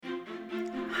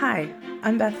Hi,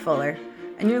 I'm Beth Fuller,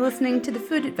 and you're listening to the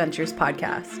Food Adventures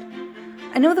podcast.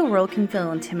 I know the world can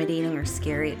feel intimidating or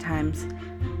scary at times,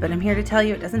 but I'm here to tell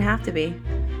you it doesn't have to be.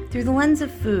 Through the lens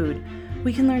of food,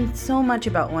 we can learn so much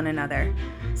about one another,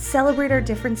 celebrate our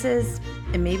differences,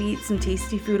 and maybe eat some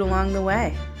tasty food along the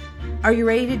way. Are you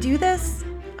ready to do this?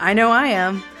 I know I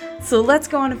am. So let's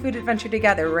go on a food adventure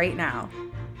together right now.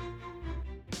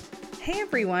 Hey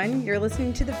everyone, you're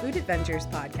listening to the Food Adventures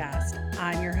podcast.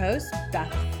 I'm your host,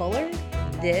 Beth Fuller.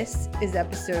 This is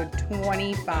episode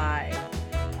 25.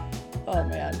 Oh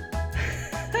man.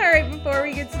 All right, before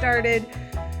we get started,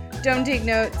 don't take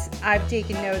notes. I've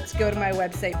taken notes. Go to my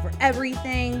website for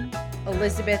everything,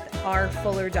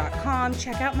 elizabethrfuller.com.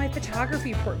 Check out my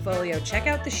photography portfolio. Check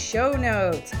out the show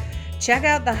notes. Check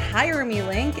out the Hire Me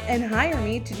link and hire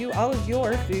me to do all of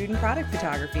your food and product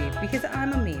photography because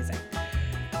I'm amazing.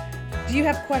 Do you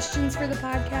have questions for the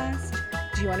podcast?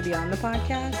 Do you want to be on the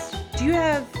podcast? Do you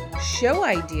have show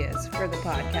ideas for the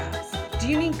podcast? Do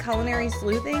you need culinary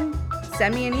sleuthing?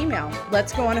 Send me an email.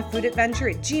 Let's go on a food adventure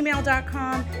at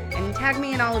gmail.com and tag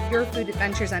me in all of your food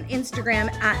adventures on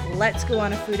Instagram at Let's Go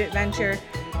On A Food Adventure.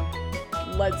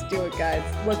 Let's do it, guys.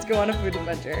 Let's go on a food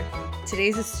adventure.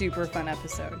 Today's a super fun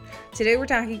episode. Today we're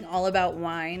talking all about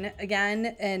wine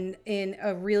again, and in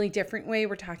a really different way.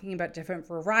 We're talking about different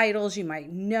varietals you might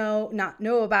not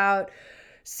know about.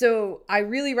 So I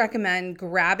really recommend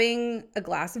grabbing a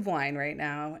glass of wine right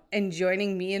now and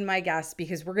joining me and my guest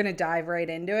because we're going to dive right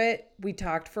into it. We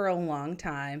talked for a long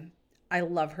time. I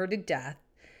love her to death.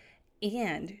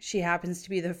 And she happens to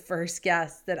be the first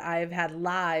guest that I've had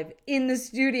live in the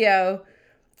studio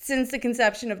since the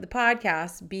conception of the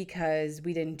podcast because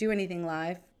we didn't do anything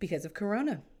live because of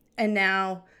Corona. And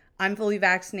now I'm fully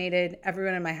vaccinated.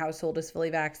 Everyone in my household is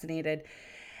fully vaccinated.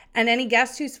 And any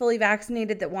guest who's fully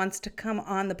vaccinated that wants to come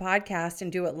on the podcast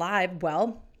and do it live,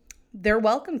 well, they're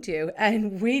welcome to.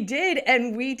 And we did.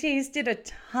 And we tasted a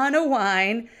ton of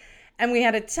wine and we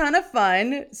had a ton of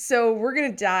fun. So we're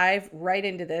going to dive right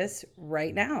into this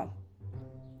right now.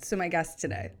 So my guest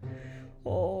today.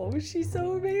 Oh, she's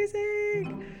so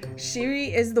amazing.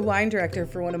 She is the wine director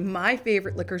for one of my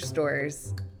favorite liquor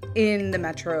stores in the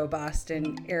Metro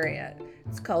Boston area.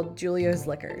 It's called Julio's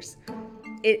Liquors.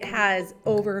 It has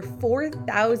over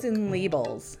 4,000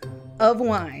 labels of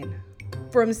wine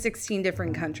from 16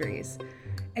 different countries.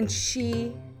 And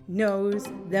she knows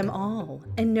them all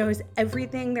and knows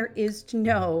everything there is to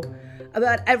know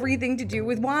about everything to do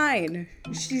with wine.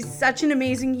 She's such an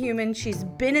amazing human. She's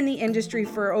been in the industry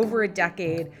for over a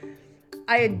decade.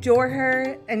 I adore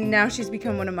her, and now she's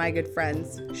become one of my good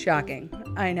friends. Shocking,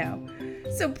 I know.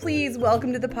 So please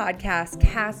welcome to the podcast,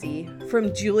 Cassie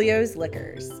from Julio's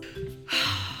Liquors.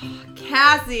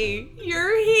 Cassie,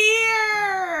 you're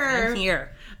here. I'm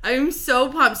here. I'm so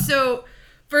pumped. So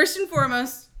first and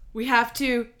foremost, we have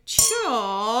to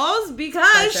cheers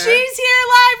because she's here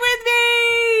live with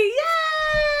me. Yay!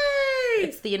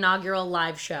 It's the inaugural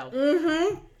live show.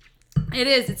 Mm-hmm. It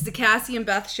is. It's the Cassie and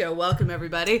Beth show. Welcome,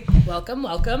 everybody. Welcome,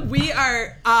 welcome. We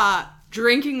are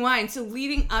drinking wine. So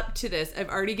leading up to this, I've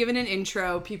already given an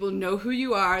intro. People know who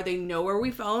you are. They know where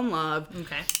we fell in love.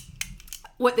 Okay.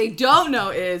 What they don't know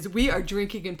is we are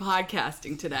drinking and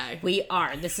podcasting today. We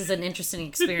are. This is an interesting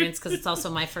experience because it's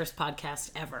also my first podcast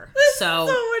ever. So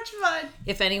much fun.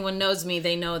 If anyone knows me,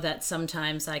 they know that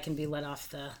sometimes I can be let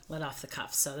off the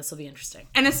cuff. So this will be interesting.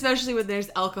 And especially when there's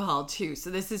alcohol too.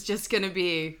 So this is just going to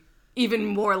be even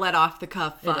more let off the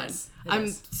cuff fun. I'm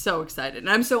so excited. And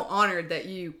I'm so honored that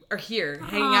you are here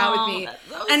hanging out with me.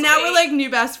 So and now we're like new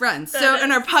best friends. So,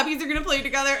 and our puppies are going to play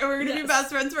together and we're going to be best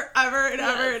friends forever and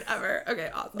ever and ever. Okay,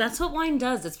 awesome. That's what wine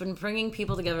does. It's been bringing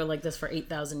people together like this for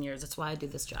 8,000 years. That's why I do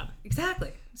this job.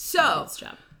 Exactly. So, this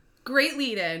job. Great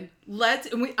lead in.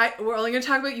 We're only going to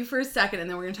talk about you for a second and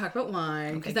then we're going to talk about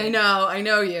wine. Because okay, I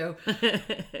know you.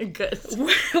 Good.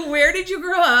 Where did you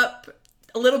grow up?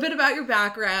 A little bit about your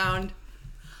background.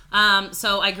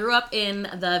 So I grew up in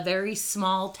the very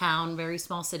small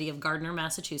city of Gardner,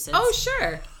 Massachusetts. Oh,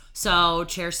 sure. So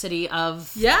chair city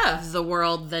of the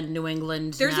world, then New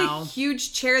England. There's a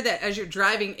huge chair that as you're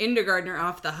driving into Gardner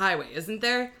off the highway, isn't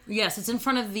there? Yes, it's in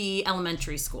front of the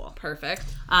elementary school. Perfect.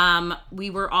 We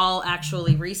were all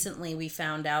actually recently we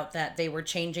found out that they were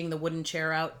changing the wooden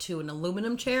chair out to an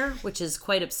aluminum chair, which is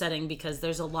quite upsetting because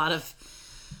there's a lot of,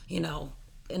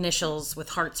 initials with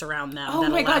hearts around them. Oh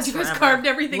my God, you guys carved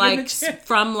everything in the chair.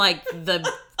 From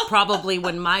probably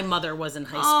when my mother was in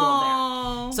high school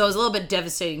there. So it was a little bit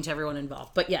devastating to everyone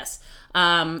involved. But yes,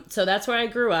 so that's where I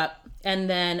grew up. And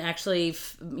then actually,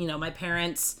 my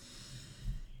parents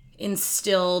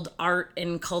instilled art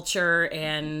and culture,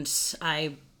 and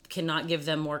I cannot give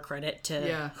them more credit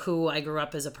to who I grew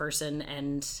up as a person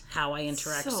and how I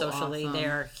interact socially. Awesome.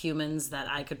 They're humans that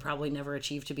I could probably never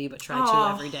achieve to be, but try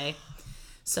to every day.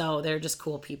 So they're just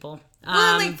cool people.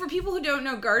 Well, like for people who don't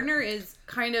know, Gardner is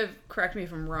kind of, correct me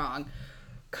if I'm wrong,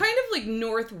 kind of like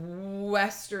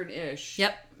northwestern-ish.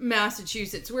 Yep.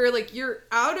 Massachusetts, where like you're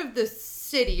out of the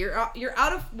city, you're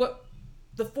out of what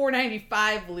the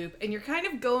 495 loop, and you're kind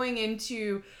of going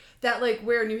into that like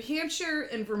where New Hampshire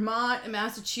and Vermont and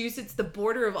Massachusetts, the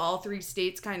border of all three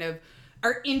states, kind of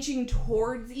are inching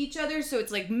towards each other. So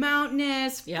it's like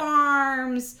mountainous,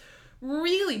 farms,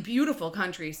 really beautiful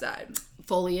countryside.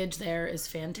 Foliage there is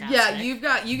fantastic.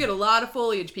 Yeah, you get a lot of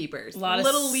foliage peepers. A lot of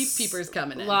little leaf peepers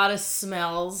coming in. A lot of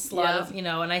smells, a lot of,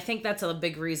 and I think that's a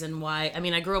big reason why. I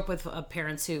mean, I grew up with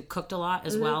parents who cooked a lot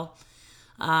as well.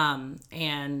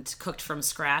 And cooked from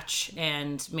scratch,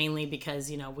 and mainly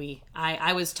because,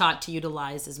 I was taught to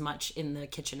utilize as much in the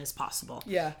kitchen as possible.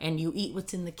 Yeah. And you eat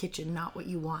what's in the kitchen, not what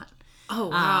you want. Oh,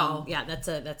 wow. Yeah, that's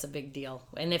a big deal.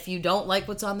 And if you don't like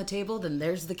what's on the table, then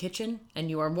there's the kitchen, and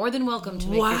you are more than welcome to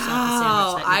make yourself a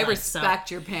sandwich that you I respect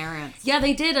your parents. Yeah,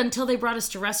 they did, until they brought us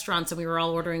to restaurants and we were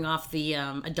all ordering off the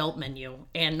adult menu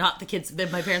and not the kids.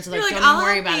 My parents were like, don't even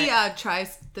worry about it.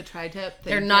 The tri-tip.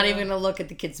 They're not even going to look at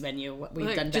the kids' menu.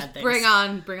 We've done bad things. Bring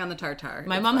on the tartare.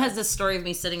 My mom has this story of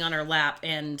me sitting on her lap,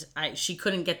 and she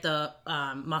couldn't get the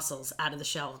mussels out of the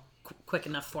shell quick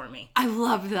enough for me. I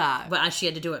love that. But she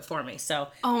had to do it for me. So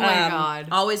oh my God.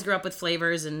 Always grew up with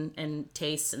flavors and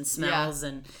tastes and smells.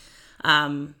 And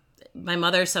my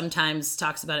mother sometimes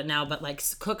talks about it now, but like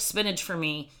cooked spinach for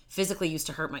me physically used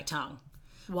to hurt my tongue.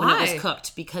 Why? When it was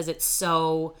cooked, because it's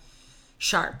so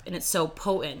sharp and it's so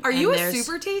potent. Are you a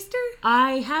super taster?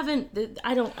 I haven't.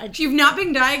 You've not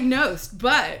been diagnosed,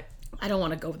 but I don't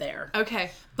want to go there.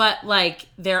 Okay. But, like,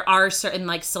 there are certain,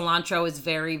 like, cilantro is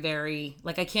very, very,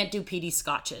 like, I can't do peaty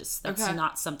scotches. That's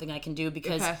not something I can do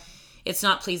because it's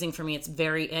not pleasing for me. It's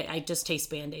I just taste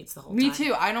Band-Aids the whole time. Me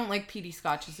too. I don't like peaty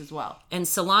scotches as well. And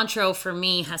cilantro, for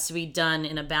me, has to be done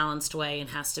in a balanced way and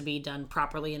has to be done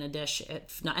properly in a dish.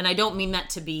 And I don't mean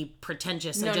that to be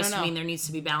pretentious. I just mean there needs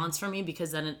to be balance for me,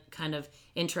 because then it kind of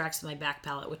interacts with my back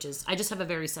palate, which is, I just have a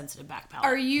very sensitive back palate.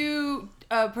 Are you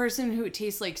a person who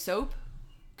tastes like soap?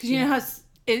 Because you know how...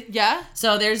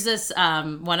 So there's this,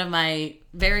 one of my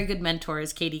very good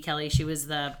mentors, Katie Kelly. She was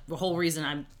the whole reason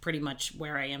I'm pretty much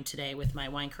where I am today with my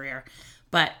wine career.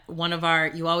 But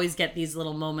you always get these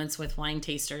little moments with wine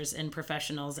tasters and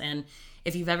professionals. And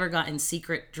if you've ever gotten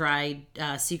secret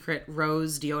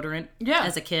rose deodorant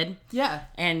as a kid. Yeah.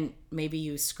 And maybe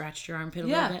you scratched your armpit a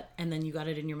little bit and then you got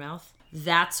it in your mouth.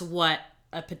 That's what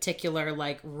a particular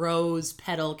like rose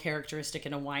petal characteristic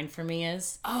in a wine for me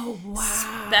is. Oh,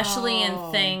 wow. Especially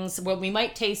in things where we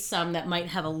might taste some that might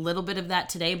have a little bit of that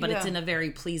today, but it's in a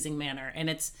very pleasing manner. And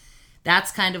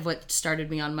that's kind of what started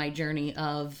me on my journey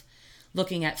of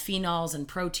looking at phenols and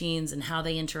proteins and how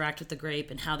they interact with the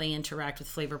grape and how they interact with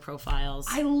flavor profiles.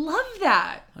 I love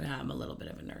that. Yeah, I'm a little bit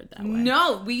of a nerd that way.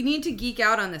 No, we need to geek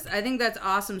out on this. I think that's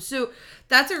awesome. So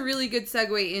that's a really good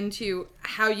segue into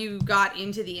how you got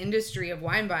into the industry of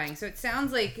wine buying. So it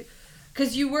sounds like,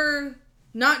 because you were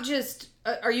not just,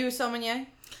 are you a sommelier?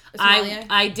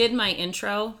 I did my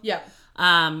intro. Yeah.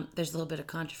 There's a little bit of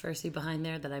controversy behind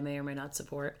there that I may or may not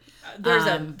support.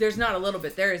 There's not a little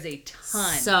bit. There is a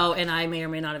ton. So, and I may or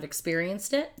may not have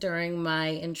experienced it during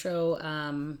my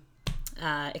intro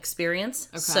experience.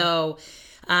 Okay. So,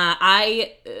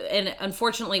 and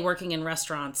unfortunately working in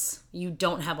restaurants, you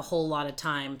don't have a whole lot of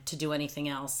time to do anything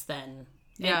else then.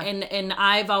 Yeah. And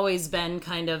I've always been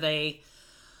kind of a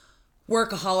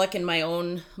workaholic in my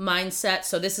own mindset.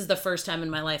 So this is the first time in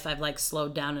my life I've like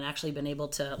slowed down and actually been able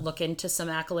to look into some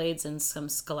accolades and some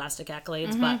scholastic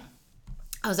accolades. Mm-hmm. But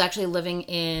I was actually living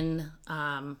in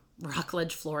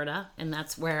Rockledge, Florida, and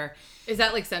that's where... Is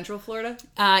that like Central Florida?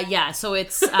 Yeah, so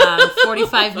it's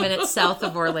 45 minutes south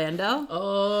of Orlando.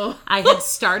 Oh. I had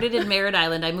started in Merritt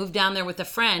Island. I moved down there with a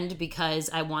friend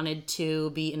because I wanted to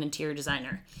be an interior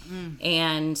designer.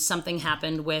 And something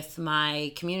happened with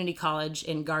my community college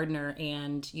in Gardner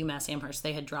and UMass Amherst.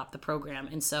 They had dropped the program.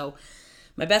 And so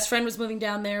my best friend was moving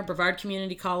down there. Brevard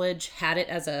Community College had it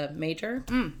as a major.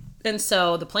 And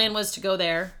so the plan was to go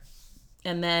there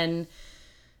and then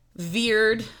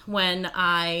veered when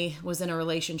I was in a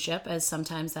relationship, as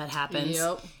sometimes that happens.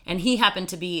 Yep. And he happened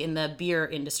to be in the beer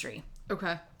industry.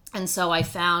 Okay. And so I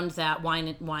found that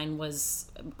wine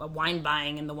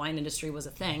buying in the wine industry was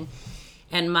a thing.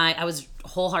 And I was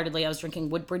drinking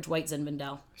Woodbridge White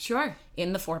Zinfandel Sure.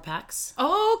 in the 4-packs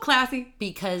Oh, classy.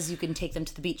 because you can take them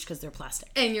to the beach because they're plastic.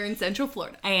 And you're in Central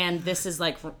Florida. And this is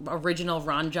like original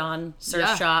Ron John surf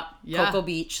Yeah. shop, Yeah. Cocoa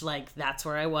Beach. Like that's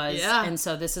where I was. Yeah. And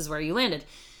so this is where you landed.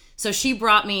 So she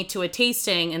brought me to a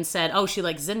tasting and said, oh, she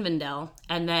likes Zinfandel.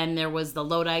 And then there was the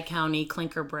Lodi County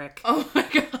Clinker Brick Oh my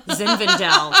God.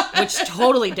 Zinfandel, which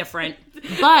totally different.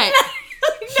 But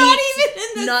Not even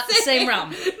in the not same realm.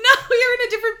 No, you're in a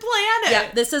different planet.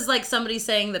 Yeah, this is like somebody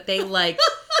saying that they like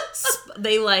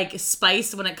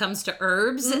spice when it comes to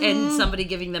herbs, and somebody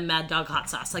giving them Mad Dog hot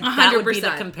sauce. Like that would be the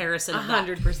 100%. comparison. Of that.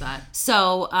 100%.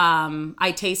 So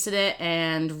I tasted it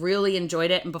and really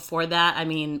enjoyed it. And before that, I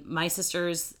mean, my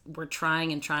sisters were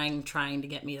trying to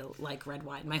get me to like red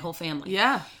wine. My whole family.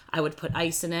 Yeah. I would put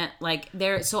ice in it. Like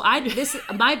there. So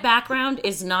my background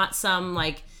is not some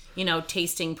like,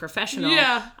 tasting professional.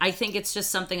 Yeah. I think it's just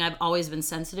something I've always been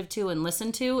sensitive to and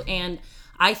listened to. And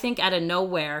I think out of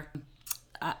nowhere,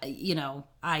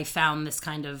 I found this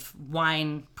kind of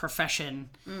wine profession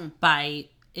by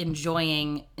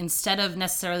enjoying, instead of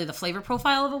necessarily the flavor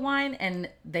profile of a wine, and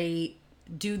they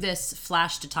do this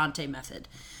flash detente method,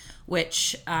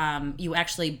 which you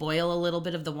actually boil a little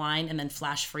bit of the wine and then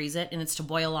flash freeze it, and it's to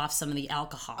boil off some of the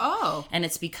alcohol. Oh. And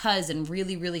it's because in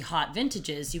really, really hot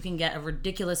vintages, you can get a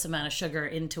ridiculous amount of sugar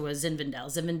into a Zinfandel.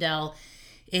 Zinfandel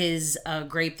is a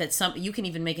grape that you can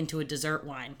even make into a dessert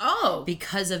wine. Oh.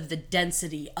 Because of the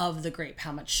density of the grape,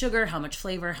 how much sugar, how much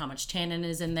flavor, how much tannin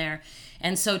is in there.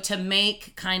 And so to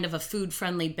make kind of a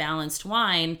food-friendly, balanced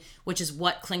wine, which is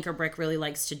what Clinker Brick really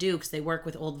likes to do because they work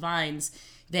with old vines,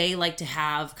 they like to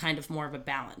have kind of more of a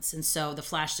balance. And so the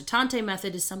flash detente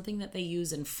method is something that they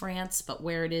use in France, but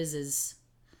where it is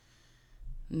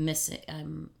missing.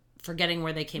 I'm forgetting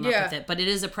where they came up with it, but it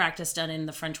is a practice done in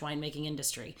the French winemaking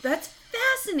industry. That's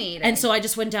fascinating. And so I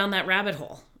just went down that rabbit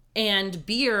hole. And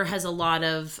beer has a lot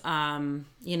of,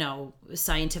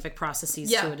 scientific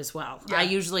processes to it as well. Yeah. I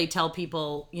usually tell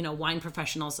people, wine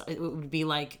professionals, it would be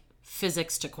like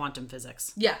physics to quantum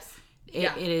physics. Yes.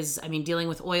 It is, dealing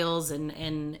with oils and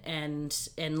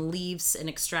leaves and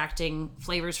extracting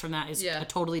flavors from that is a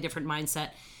totally different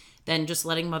mindset than just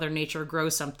letting Mother Nature grow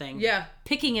something. Yeah.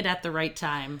 Picking it at the right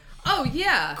time. Oh,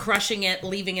 yeah. Crushing it,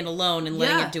 leaving it alone, and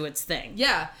letting it do its thing.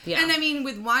 Yeah. Yeah. And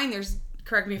with wine, there's,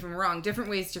 correct me if I'm wrong, different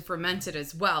ways to ferment it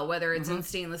as well, whether it's in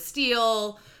stainless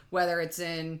steel, whether it's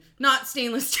in not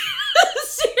stainless steel,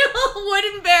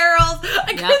 wooden barrels.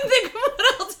 I couldn't think of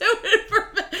what else it would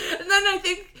ferment. And then I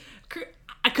think,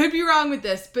 I could be wrong with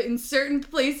this, but in certain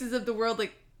places of the world,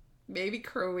 like maybe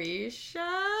Croatia,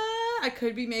 I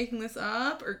could be making this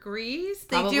up, or Greece.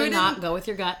 They Probably do it not. Go with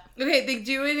your gut. Okay, they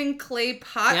do it in clay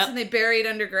pots and they bury it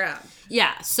underground.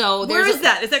 Yeah, so Where is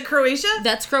that? Is that Croatia?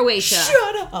 That's Croatia.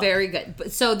 Shut up. Very good.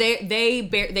 But so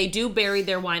they do bury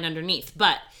their wine underneath,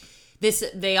 but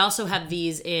they also have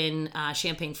these in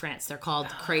Champagne, France. They're called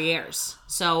Crayères.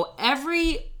 So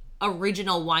every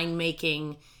original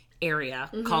winemaking area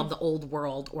called the Old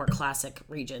World or Classic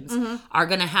regions are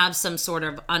going to have some sort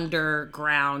of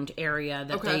underground area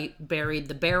that they buried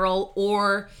the barrel,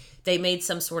 or they made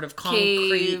some sort of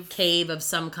concrete cave of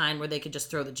some kind where they could just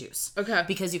throw the juice. Okay.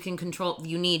 Because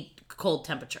you need cold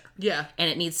temperature. Yeah. And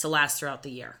it needs to last throughout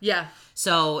the year. Yeah.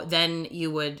 So then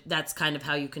that's kind of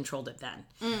how you controlled it then.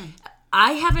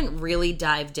 I haven't really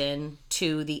dived in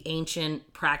to the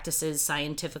ancient practices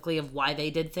scientifically of why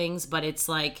they did things, but it's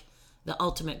like the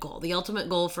ultimate goal. The ultimate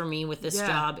goal for me with this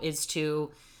job is to,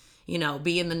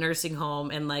 be in the nursing home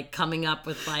and like coming up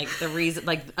with like the reason,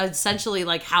 like essentially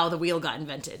like how the wheel got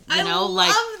invented. I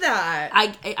love that.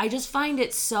 I just find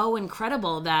it so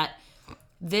incredible that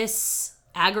this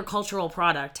agricultural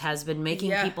product has been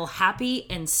making people happy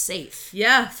and safe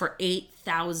for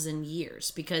 8,000 years,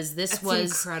 because this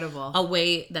was incredible. A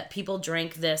way that people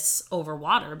drank this over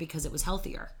water because it was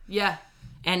healthier. Yeah.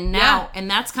 And now, and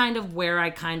that's kind of where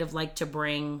I kind of like to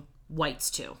bring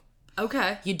whites to.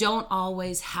 Okay. You don't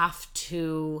always have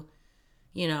to,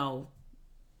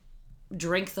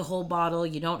 drink the whole bottle.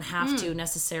 You don't have to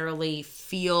necessarily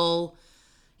feel,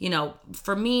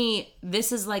 for me,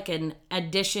 this is like an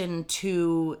addition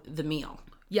to the meal.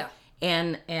 Yeah.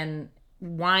 And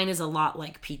wine is a lot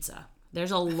like pizza.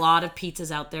 There's a lot of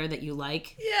pizzas out there that you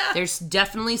like. Yeah. There's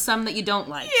definitely some that you don't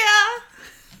like. Yeah.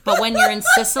 But when you're in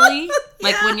Sicily,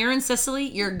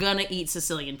 you're gonna eat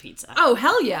Sicilian pizza. Oh,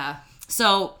 hell yeah.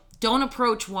 So don't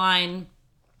approach wine,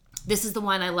 this is the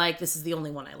wine I like, this is the only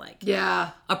one I like.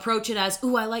 Yeah. Approach it as,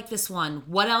 ooh, I like this one.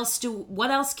 What else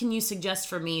can you suggest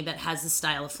for me that has this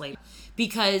style of flavor?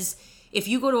 Because if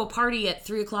you go to a party at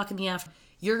 3:00 in the afternoon,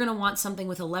 you're going to want something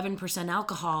with 11%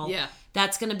 alcohol. Yeah.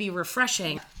 That's going to be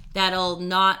refreshing. That'll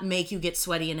not make you get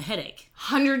sweaty and a headache.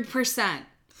 100%.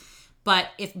 But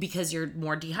because you're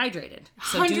more dehydrated.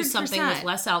 So do something 100%. with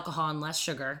less alcohol and less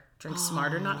sugar. Drink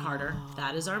smarter, not harder.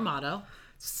 That is our motto.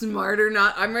 Smarter,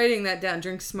 not... I'm writing that down.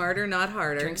 Drink smarter, not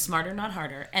harder. Drink smarter, not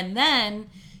harder. And then,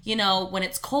 when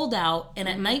it's cold out and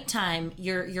at nighttime,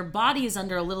 your body is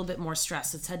under a little bit more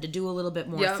stress. It's had to do a little bit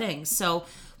more things. So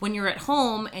when you're at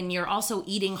home and you're also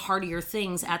eating heartier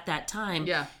things at that time,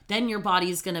 then your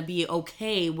body's going to be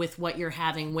okay with what you're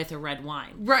having with a red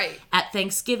wine. Right. At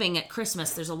Thanksgiving, at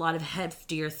Christmas, there's a lot of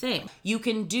heftier things. You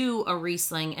can do a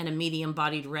Riesling and a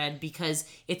medium-bodied red because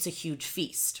it's a huge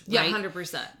feast, right? Yeah,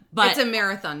 100%. But it's a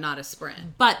marathon, not a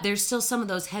sprint. But there's still some of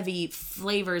those heavy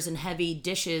flavors and heavy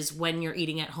dishes when you're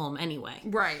eating at home anyway.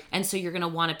 Right. And so you're going to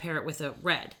want to pair it with a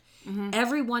red.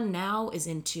 Everyone now is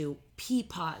into pea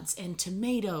pods and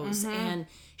tomatoes and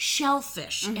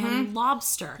shellfish and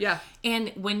lobster. Yeah. And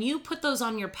when you put those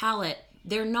on your palate,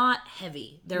 they're not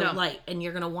heavy. They're light. And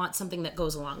you're going to want something that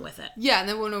goes along with it. Yeah, and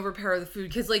then won't overpower the food.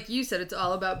 Because like you said, it's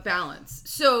all about balance.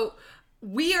 So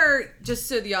we are, just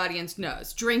so the audience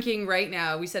knows, drinking right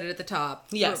now. We said it at the top.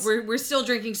 Yes. We're still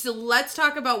drinking. So let's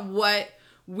talk about what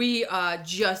we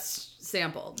just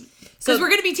sampled. Because we're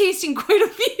going to be tasting quite a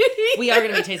few. We are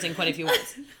going to be tasting quite a few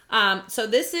wines. So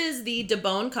this is the De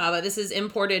Beaune Cava. This is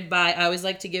imported by, I always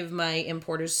like to give my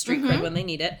importers street cred when they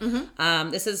need it.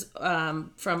 This is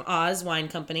from Oz Wine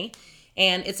Company.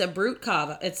 And it's a Brut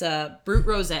Cava. It's a Brut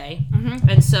Rosé.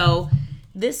 And so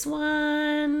this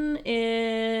one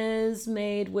is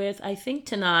made with, I think,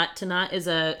 Tannat. Tannat is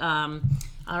Tannat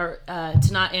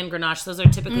and Grenache. Those are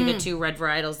typically the two red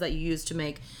varietals that you use to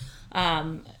make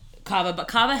Cava. But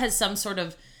Cava has some sort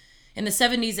of... In the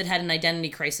 70s, it had an identity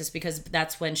crisis because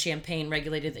that's when Champagne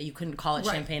regulated that you couldn't call it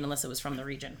Champagne unless it was from the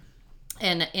region.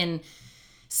 And in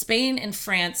Spain and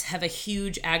France have a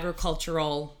huge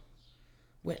agricultural,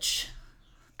 which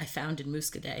I found in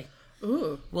Muscadet.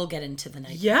 Ooh. We'll get into the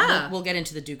night. Yeah. We'll get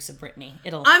into the Dukes of Brittany.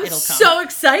 It'll I'm come. so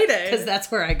excited. Because that's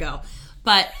where I go.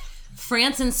 But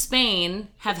France and Spain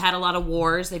have had a lot of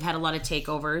wars. They've had a lot of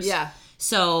takeovers. Yeah.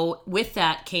 So with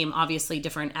that came obviously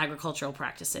different agricultural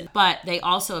practices, but they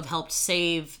also have helped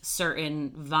save certain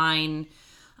vine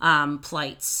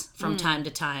plights from time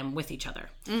to time with each other.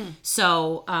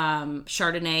 So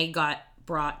Chardonnay got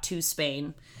brought to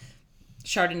Spain.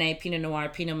 Chardonnay, Pinot Noir,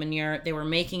 Pinot Meunier, they were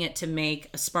making it to make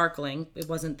a sparkling. It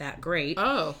wasn't that great.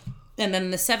 Oh. And then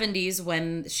in the 70s,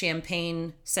 when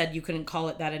Champagne said you couldn't call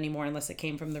it that anymore unless it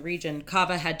came from the region,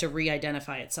 Cava had to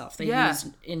re-identify itself. They used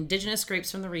indigenous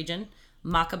grapes from the region,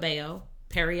 Macabeo,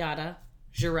 Parellada,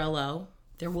 Girello.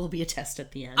 There will be a test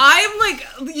at the end. I'm like,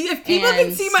 if people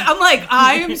can see I'm like,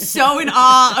 I am so in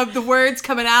awe of the words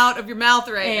coming out of your mouth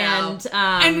right now.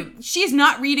 And she's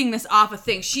not reading this off a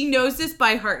thing. She knows this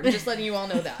by heart. I'm just letting you all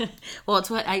know that. Well, it's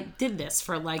what I did this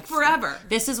for like forever.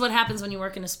 This is what happens when you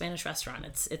work in a Spanish restaurant.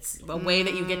 It's a way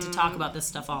that you get to talk about this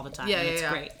stuff all the time. Yeah, and it's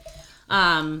yeah. great.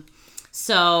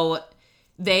 So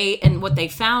what they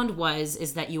found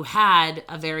is that you had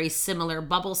a very similar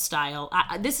bubble style.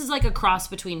 This is like a cross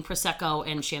between Prosecco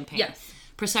and Champagne. Yes.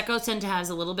 Prosecco tend to have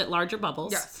a little bit larger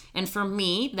bubbles. Yes. And for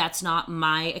me, that's not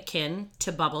my akin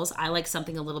to bubbles. I like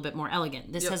something a little bit more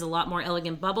elegant. This has a lot more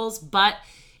elegant bubbles, but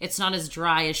it's not as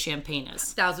dry as Champagne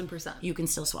is. 1,000%. You can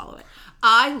still swallow it.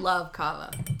 I love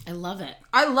Cava. I love it.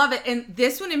 I love it. And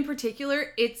this one in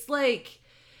particular, it's like...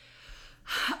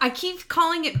 I keep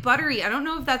calling it buttery. I don't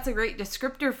know if that's a great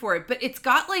descriptor for it, but it's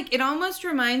got like, it almost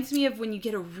reminds me of when you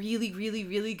get a really, really,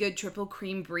 really good triple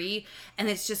cream brie, and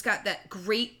it's just got that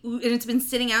great, and it's been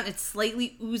sitting out, and it's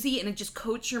slightly oozy, and it just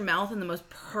coats your mouth in the most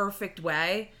perfect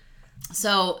way.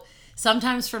 So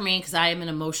sometimes for me, because I am an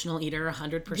emotional eater,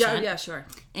 100%. Yeah, sure.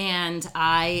 And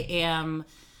I am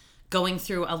going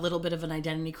through a little bit of an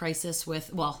identity crisis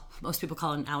with, well, most people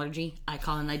call it an allergy. I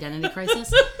call it an identity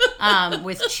crisis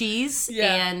with cheese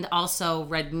and also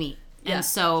red meat. Yeah. And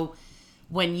so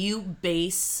when you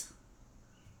base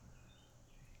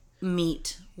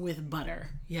meat with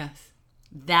butter,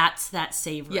 that's that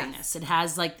savoriness. Yes. It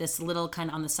has like this little kind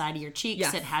of on the side of your cheeks.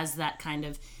 Yes. It has that kind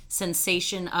of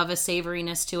sensation of a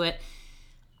savoriness to it.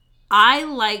 I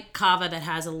like Cava that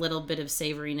has a little bit of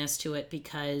savoriness to it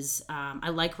because I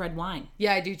like red wine.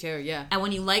 Yeah, I do too, yeah. And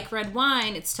when you like red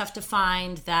wine, it's tough to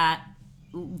find that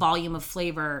volume of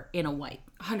flavor in a white.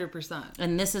 100%.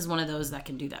 And this is one of those that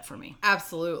can do that for me.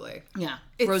 Absolutely. Yeah.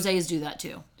 Rosés do that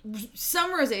too.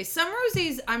 Some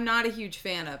rosés I'm not a huge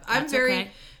fan of. I'm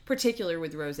very particular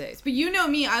with rosés. But you know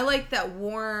me, I like that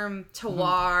warm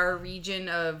terroir region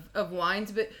of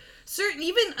wines. But certain,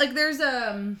 even like there's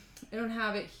I don't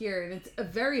have it here, and it's a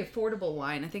very affordable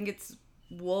wine. I think it's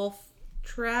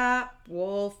Wolfer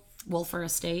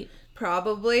Estate.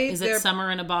 Probably. Is it Summer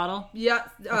in a Bottle? Yeah.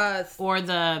 Or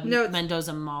the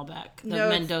Mendoza Malbec.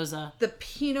 Mendoza. The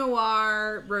Pinot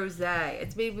Noir Rosé.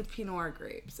 It's made with Pinot Noir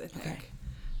grapes, I think. Okay.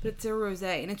 But it's a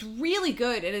rosé, and it's really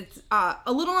good. And it's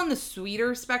a little on the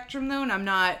sweeter spectrum, though, and I'm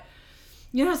not...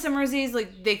 You know how some rosés,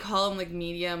 like, they call them, like,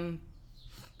 medium,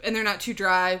 and they're not too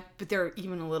dry, but they're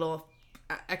even a little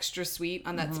extra sweet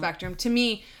on that spectrum. To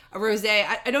me, a rosé,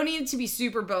 I don't need it to be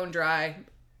super bone dry.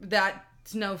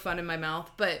 That's no fun in my mouth,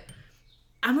 but...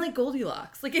 I'm like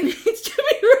Goldilocks. Like, it needs to be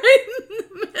right in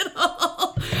the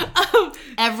middle.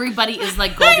 Everybody is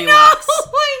like Goldilocks.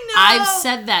 I know. I've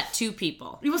said that to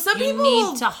people. Well, some you people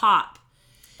need to hop.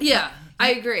 Yeah,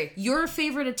 I agree. Your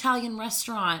favorite Italian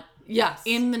restaurant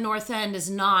in the North End is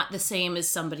not the same as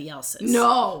somebody else's.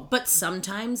 No. But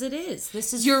sometimes it is.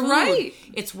 This is You're food. right.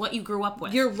 It's what you grew up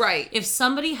with. You're right. If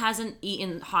somebody hasn't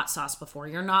eaten hot sauce before,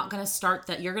 you're not going to start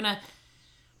that.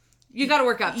 You got to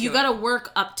work up to You got to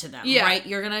work up to them, right?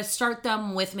 You're going to start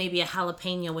them with maybe a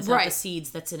jalapeno without the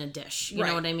seeds that's in a dish. You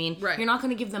know what I mean? Right. You're not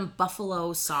going to give them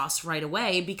buffalo sauce right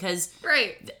away because,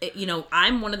 right.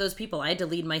 I'm one of those people. I had to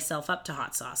lead myself up to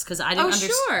hot sauce because I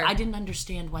didn't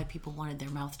understand why people wanted their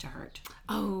mouth to hurt.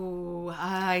 Oh,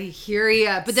 I hear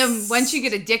ya. But then once you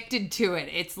get addicted to it,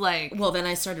 it's like... Well, then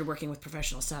I started working with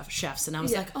professional chefs, and I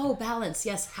was like, oh, Balance.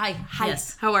 Yes. Hi.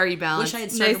 Yes. How are you, Balance? Wish I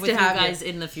had started with you guys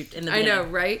in the beginning. I know,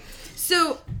 right?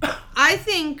 So, I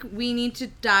think we need to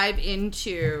dive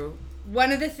into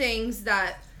one of the things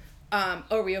that...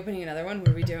 are we opening another one? What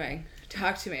are we doing?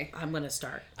 Talk to me. I'm going to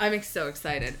start. I'm so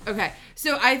excited. Okay.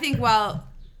 So, I think while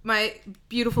my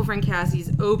beautiful friend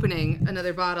Cassie's opening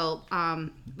another bottle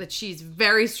that she's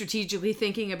very strategically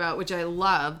thinking about, which I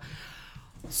love.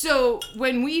 So,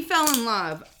 when we fell in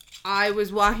love, I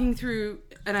was walking through,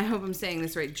 and I hope I'm saying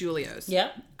this right, Giulio's.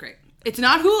 Yep. Great. It's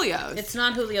not Julio's. It's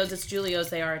not Julio's, it's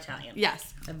Giulio's. They are Italian.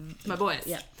 Yes. My boys.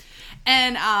 Yeah.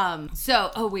 And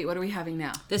what are we having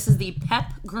now? This is the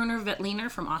Pep Gruner Veltliner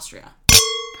from Austria.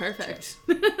 Perfect.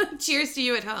 Cheers to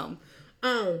you at home.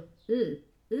 Oh,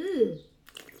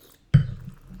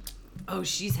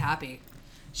 she's happy.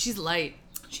 She's light.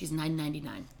 She's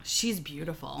 $9.99. She's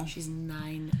beautiful. She's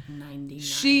 $9.99.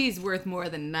 She's worth more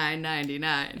than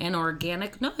 $9.99. And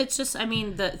organic? No, it's just,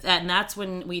 and that's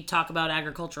when we talk about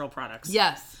agricultural products.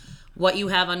 Yes. What you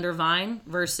have under vine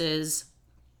versus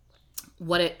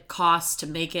what it costs to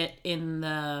make it in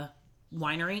the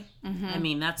winery.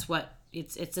 Mm-hmm. That's what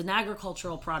it's an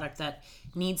agricultural product that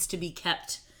needs to be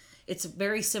kept. It's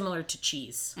very similar to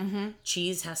cheese. Mm-hmm.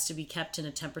 Cheese has to be kept in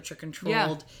a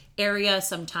temperature-controlled area.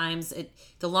 Sometimes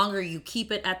the longer you keep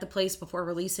it at the place before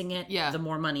releasing it, the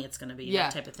more money it's going to be.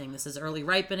 That type of thing. This is early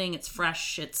ripening. It's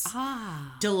fresh. It's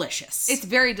delicious. It's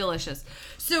very delicious.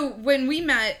 So when we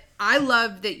met, I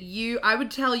love that I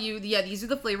would tell you, these are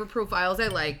the flavor profiles I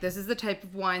like. This is the type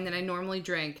of wine that I normally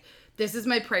drink. This is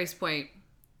my price point.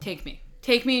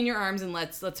 Take me in your arms and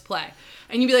let's play.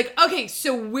 And you'd be like, okay,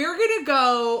 so we're gonna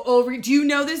go over. Do you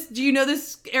know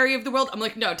this area of the world? I'm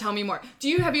like, no, tell me more.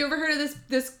 Have you ever heard of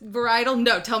this varietal?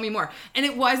 No, tell me more. And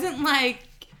it wasn't like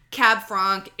Cab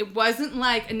Franc. It wasn't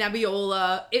like a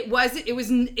Nebbiolo. It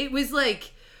was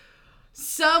like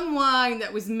some wine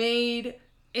that was made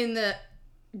in the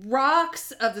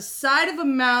rocks of the side of a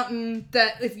mountain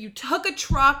that if you took a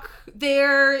truck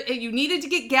there and you needed to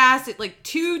get gas at like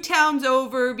 2 towns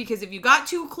over, because if you got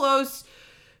too close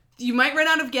you might run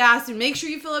out of gas, and make sure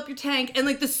you fill up your tank. And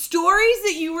like the stories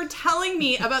that you were telling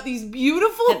me about these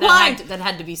beautiful wines that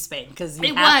had to be Spain, because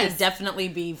you have to definitely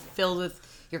be filled with,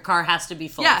 your car has to be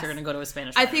full if you're going to go to a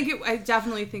Spanish winery. I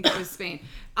definitely think it was Spain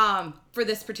for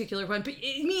this particular one. But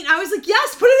I was like,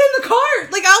 yes, put it in the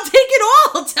cart. Like, I'll take it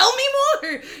all. Tell me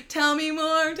more. Tell me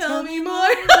more. Tell me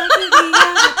more.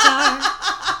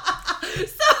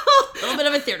 So, a little bit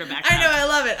of a theater background. I know.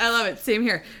 I love it. Same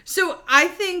here. So I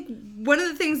think one of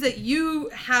the things that you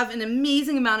have an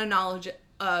amazing amount of knowledge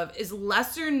of is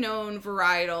lesser known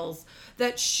varietals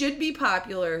that should be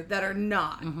popular that are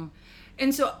not. Mm-hmm.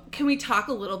 And so, can we talk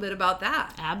a little bit about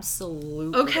that?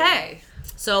 Absolutely. Okay.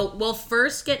 So, we'll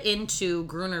first get into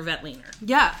Gruner Veltliner.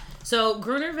 Yeah. So,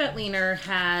 Gruner Veltliner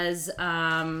has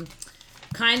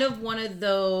kind of one of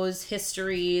those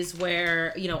histories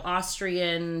where,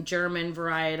 Austrian, German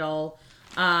varietal,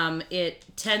 it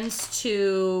tends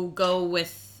to go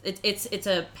with, it's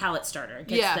a palate starter. It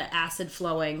gets the acid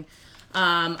flowing.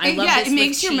 I love this. It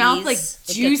makes your mouth like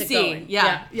juicy.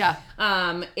 Yeah.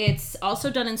 It's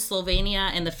also done in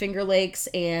Slovenia and the Finger Lakes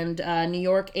and New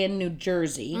York and New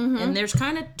Jersey. Mm-hmm. And there's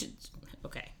kind of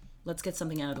Let's get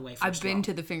something out of the way first. I've been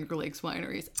to the Finger Lakes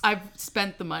wineries. I've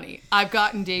spent the money. I've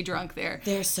gotten day drunk there.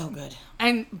 They're so good.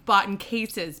 And bought in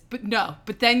cases.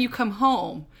 But then you come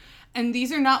home, and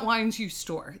these are not wines you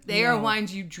store. They are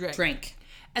wines you drink.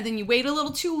 And then you wait a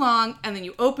little too long, and then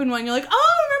you open one. You're like,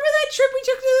 oh, remember that trip we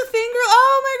took to the Finger?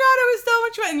 Oh my God, it was so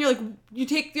much fun. And you're like, you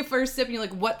take the first sip, and you're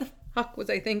like, what the fuck was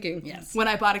I thinking? Yes. When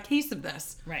I bought a case of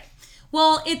this. Right.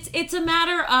 Well, it's a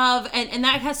matter of, and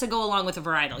that has to go along with a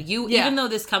varietal. Even though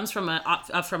this comes from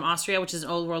from Austria, which is an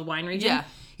old world wine region,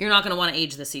 you're not going to want to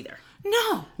age this either.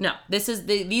 No.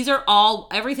 These are all,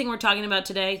 everything we're talking about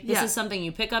today. This is something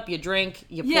you pick up, you drink,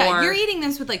 you pour. Yeah, you're eating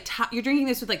this with you're drinking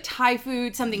this with like Thai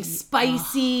food, something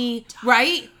spicy,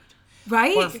 right?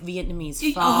 Right? Or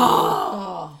Vietnamese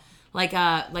pho.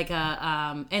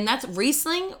 And that's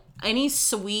Riesling, any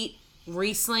sweet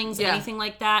Rieslings, anything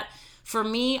like that. For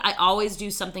me, I always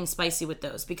do something spicy with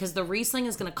those because the Riesling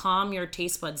is going to calm your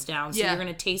taste buds down. So you're going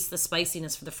to taste the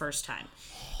spiciness for the first time.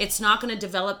 It's not going to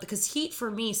develop because heat for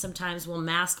me sometimes will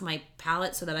mask my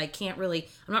palate so that I'm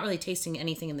not really tasting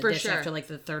anything in the dish after like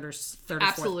the third or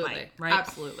fourth bite, right?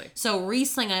 Absolutely. So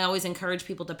Riesling, I always encourage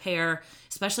people to pair,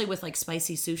 especially with like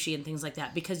spicy sushi and things like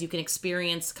that, because you can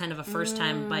experience kind of a first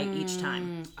time bite each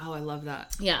time. Oh, I love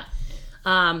that. Yeah.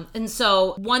 And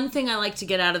so one thing I like to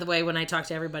get out of the way when I talk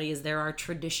to everybody is there are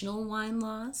traditional wine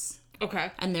laws.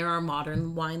 Okay. And there are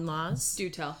modern wine laws. Do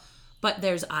tell. But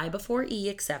there's I before E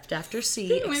except after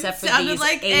C, except for these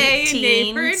like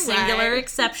 18 singular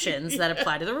exceptions that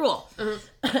apply to the rule.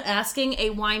 Asking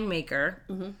a winemaker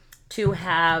to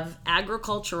have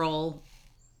agricultural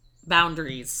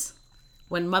boundaries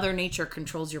when Mother Nature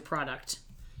controls your product,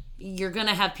 you're going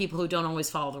to have people who don't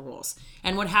always follow the rules.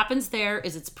 And what happens there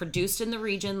is it's produced in the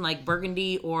region like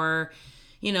Burgundy or,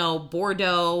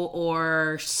 Bordeaux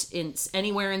or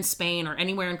anywhere in Spain or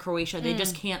anywhere in Croatia. They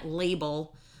just can't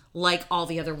label like all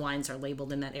the other wines are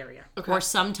labeled in that area. Okay. Or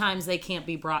sometimes they can't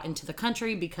be brought into the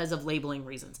country because of labeling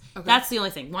reasons. Okay. That's the only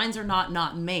thing. Wines are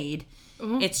not made.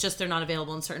 Mm-hmm. It's just they're not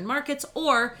available in certain markets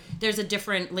or there's a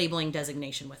different labeling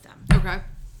designation with them. Okay.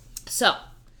 So,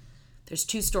 there's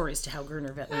two stories to how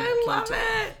Gruner Veltliner came to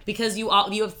it. Because you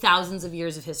have thousands of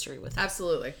years of history with it.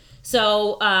 Absolutely.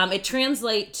 So, it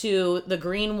translates to the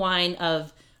green wine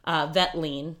of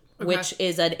Veltlin, which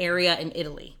is an area in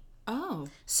Italy. Oh.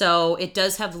 So it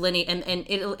does have lineage, and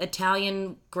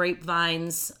Italian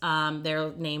grapevines,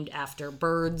 they're named after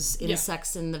birds,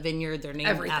 insects in the vineyard. They're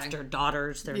named after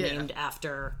daughters. They're named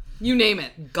after... You name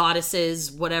it.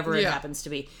 Goddesses, whatever it happens to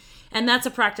be. And that's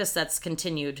a practice that's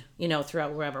continued,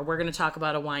 throughout wherever. We're going to talk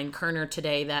about a wine, Kerner,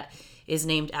 today that is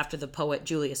named after the poet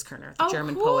Julius Kerner, the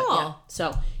German poet. Yeah.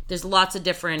 So there's lots of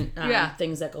different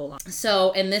things that go along.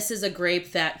 So, and this is a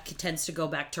grape that tends to go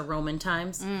back to Roman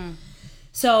times.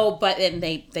 So, and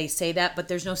they say that, but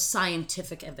there's no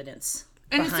scientific evidence.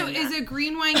 And so is a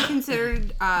green wine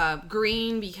considered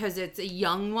green because it's a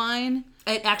young wine?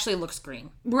 It actually looks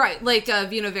green. Right, like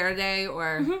Vino Verde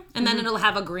or... Mm-hmm. And then it'll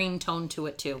have a green tone to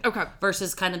it too. Okay.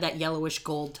 Versus kind of that yellowish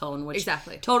gold tone, which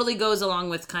totally goes along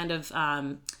with kind of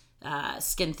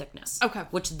skin thickness. Okay.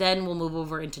 Which then will move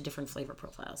over into different flavor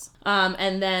profiles.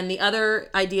 And then the other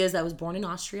idea is that it was born in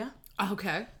Austria.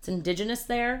 Okay. It's indigenous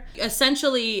there.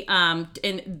 Essentially, and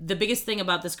the biggest thing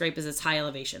about this grape is its high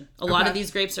elevation. A lot of these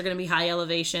grapes are going to be high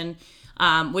elevation,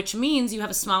 which means you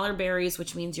have smaller berries,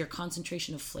 which means your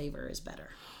concentration of flavor is better.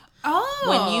 Oh.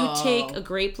 When you take a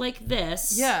grape like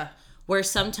this, where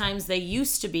sometimes they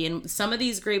used to be, and some of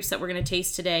these grapes that we're going to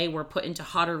taste today were put into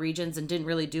hotter regions and didn't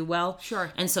really do well.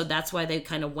 Sure. And so that's why they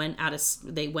kind of went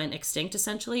extinct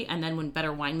essentially. And then when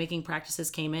better winemaking practices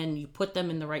came in, you put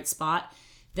them in the right spot,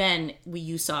 then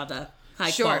you saw the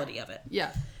high quality of it.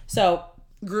 Yeah. So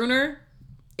Gruner,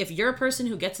 if you're a person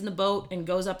who gets in the boat and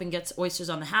goes up and gets oysters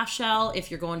on the half shell,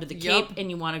 if you're going to the Cape and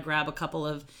you want to grab a couple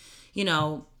of,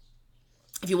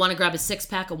 if you want to grab a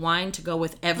 6-pack of wine to go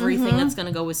with everything that's going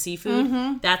to go with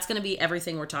seafood, that's going to be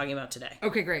everything we're talking about today.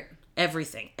 Okay, great.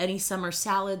 Everything. Any summer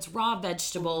salads, raw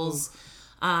vegetables,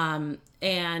 and,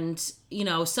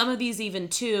 some of these even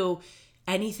too,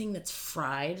 anything that's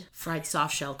fried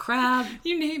soft shell crab.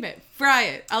 You name it. Fry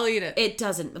it. I'll eat it. It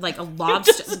doesn't, like a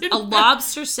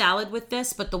lobster salad with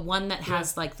this, but the one that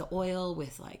has like the oil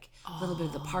with like a little bit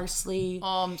of the parsley.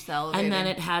 Oh, I'm salivating. And then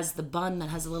it has the bun that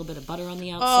has a little bit of butter on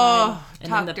the outside.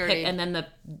 And then the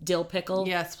dill pickle.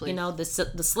 Yes, please.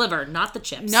 The sliver, not the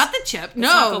chips. Not the chip. No,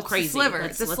 not go crazy. It's the sliver.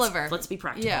 It's the sliver. Let's be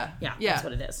practical. Yeah, that's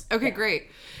what it is. Okay, great.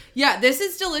 Yeah, this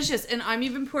is delicious. And I'm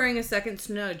even pouring a second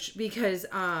snudge because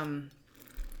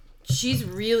she's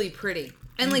really pretty.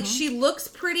 And like she looks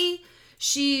pretty.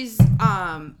 She's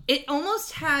it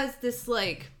almost has this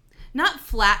like not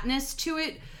flatness to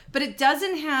it, but it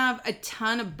doesn't have a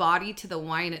ton of body to the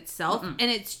wine itself. And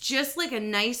it's just like a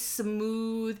nice,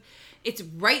 smooth, it's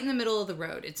right in the middle of the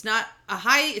road. It's not a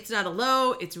high, it's not a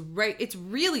low, it's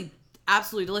really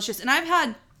absolutely delicious. And I've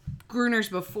had Gruners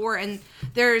before, and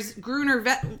there's Gruner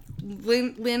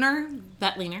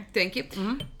Veltliner. Thank you.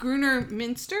 Gruner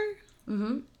Minster.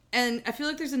 And I feel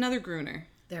like there's another Gruner.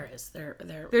 There is.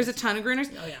 There's a ton of Gruners.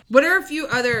 Oh, yeah. What are a few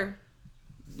other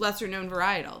lesser known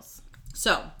varietals?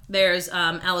 So there's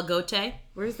Aligote.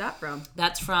 Where's that from?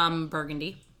 That's from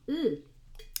Burgundy. And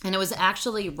it was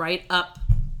actually right up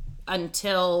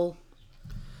until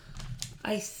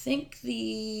I think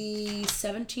the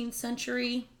 17th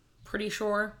century. Pretty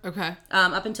sure. Okay.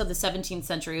 Up until the 17th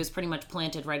century, it was pretty much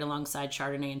planted right alongside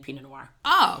Chardonnay and Pinot Noir.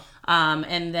 Oh.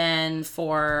 And then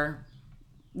for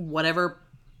whatever,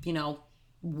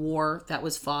 war that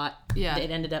was fought,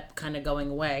 it ended up kind of going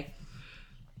away.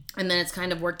 And then it's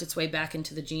kind of worked its way back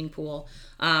into the gene pool.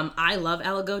 I love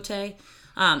Aligote.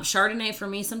 Chardonnay for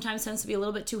me sometimes tends to be a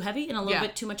little bit too heavy and a little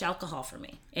bit too much alcohol for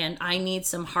me. And I need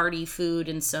some hearty food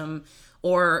and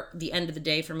or the end of the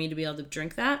day for me to be able to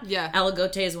drink that. Yeah.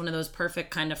 Aligote is one of those perfect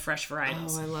kind of fresh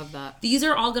varietals. Oh, I love that. These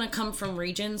are all going to come from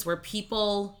regions where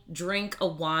people drink a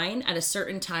wine at a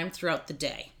certain time throughout the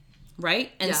day, right?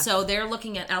 And so they're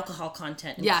looking at alcohol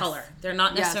content and color. They're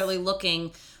not necessarily looking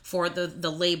for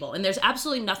the label. And there's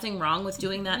absolutely nothing wrong with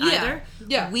doing that either.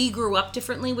 Yeah. We grew up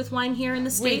differently with wine here in the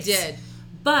States. We did.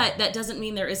 But that doesn't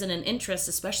mean there isn't an interest,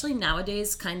 especially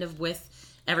nowadays, kind of with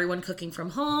everyone cooking from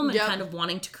home and kind of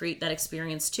wanting to create that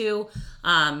experience too.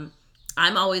 I'm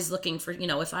always looking for,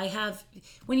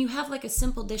 when you have like a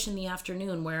simple dish in the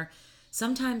afternoon where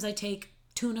sometimes I take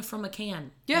tuna from a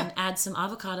can and add some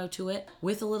avocado to it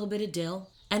with a little bit of dill.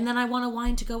 And then I want a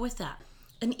wine to go with that.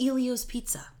 An Elio's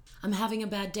pizza. I'm having a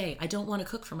bad day. I don't want to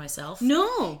cook for myself.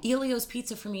 No. Elio's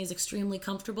pizza for me is extremely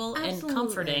comfortable and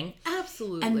comforting.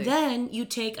 Absolutely. And then you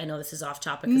take, I know this is off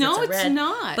topic. No, it's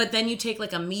not. But then you take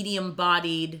like a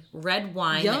medium-bodied red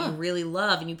wine that you really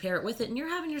love and you pair it with it and you're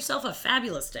having yourself a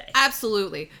fabulous day.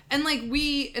 Absolutely. And like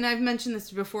and I've mentioned this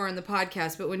before in the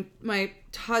podcast, but when my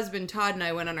husband Todd and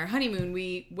I went on our honeymoon,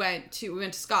 we went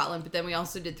to Scotland, but then we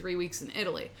also did 3 weeks in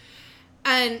Italy.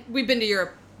 And we've been to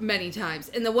Europe many times.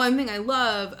 And the one thing I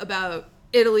love about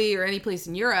Italy or any place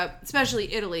in Europe,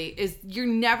 especially Italy, is you're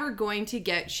never going to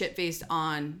get shit-faced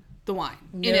on the wine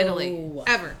in Italy.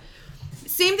 Ever.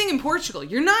 Same thing in Portugal.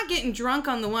 You're not getting drunk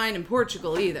on the wine in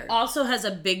Portugal either. Also has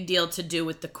a big deal to do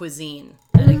with the cuisine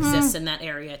that exists in that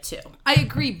area too. I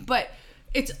agree, but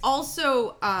it's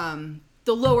also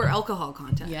the lower alcohol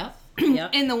content. Yep.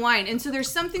 In the wine. And so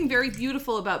there's something very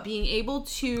beautiful about being able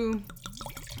to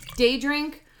day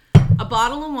drink a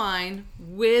bottle of wine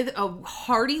with a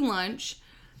hearty lunch,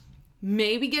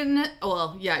 maybe getting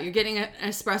you're getting an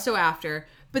espresso after,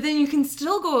 but then you can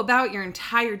still go about your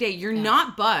entire day. You're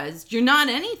not buzzed. You're not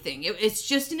anything. It's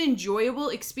just an enjoyable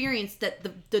experience that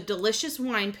the delicious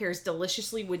wine pairs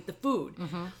deliciously with the food.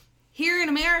 Here in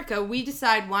America, we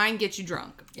decide wine gets you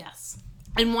drunk. Yes.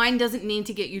 And wine doesn't need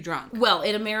to get you drunk. Well,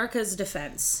 in America's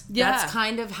defense, that's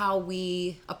kind of how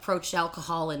we approached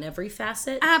alcohol in every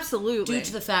facet. Absolutely. Due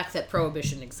to the fact that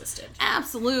Prohibition existed.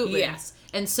 Absolutely. Yes.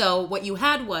 And so what you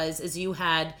had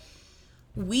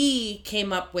we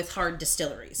came up with hard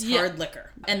distilleries, hard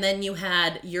liquor. And then you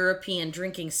had European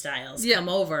drinking styles come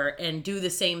over and do the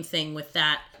same thing with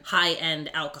that high-end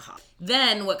alcohol.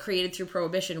 Then what created through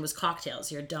Prohibition was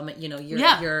cocktails. You're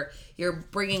you're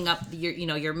bringing up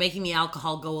you're making the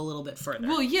alcohol go a little bit further.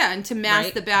 Well, yeah, and to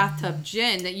mask the bathtub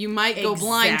gin that you might go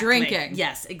blind drinking.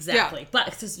 Yes, exactly. Yeah. But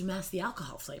it's to mask the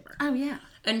alcohol flavor. Oh yeah.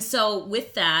 And so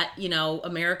with that,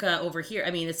 America over here, I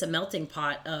mean, it's a melting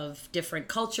pot of different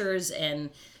cultures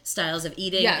and styles of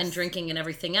eating and drinking and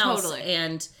everything else. Totally.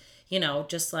 And,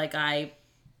 just like I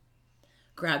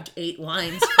grabbed 8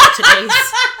 wines for today's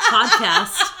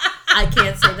podcast, I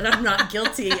can't say that I'm not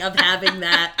guilty of having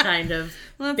that kind of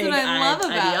big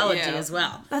ideology as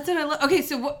well. That's what I love. Okay,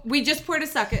 so we just poured a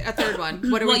third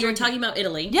one. What are we you were talking about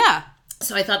Italy. Yeah.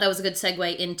 So I thought that was a good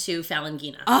segue into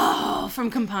Falangina. Oh,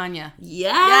 from Campania.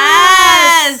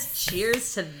 Yes!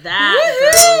 Cheers to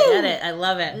that. Girl. Get it. I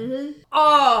love it. Mm-hmm.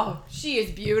 Oh, she is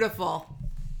beautiful.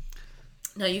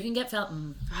 No, you can get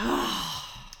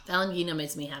Falangina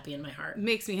makes me happy in my heart.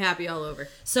 Makes me happy all over.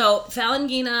 So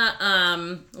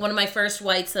Falangina, one of my first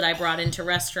whites that I brought into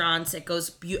restaurants. It goes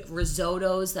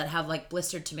risottos that have like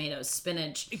blistered tomatoes,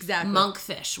 spinach,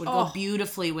 monkfish would go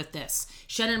beautifully with this.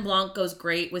 Chenin Blanc goes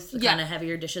great with kind of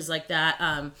heavier dishes like that.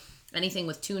 Anything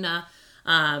with tuna.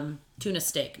 Tuna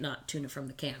steak, not tuna from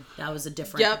the can. That was a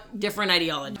different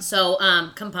ideology. So,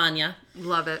 Campagna.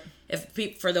 Love it.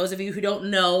 For those of you who don't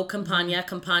know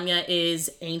Campagna is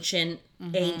ancient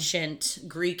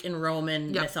Greek and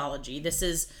Roman mythology. This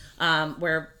is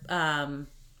where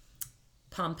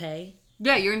Pompeii.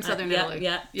 Yeah, you're in southern Italy.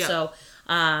 Yeah. So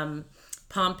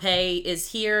Pompeii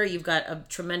is here. You've got a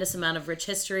tremendous amount of rich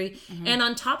history. And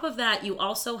on top of that, you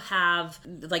also have,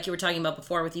 like you were talking about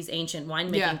before with these ancient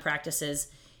winemaking practices,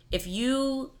 if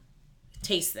you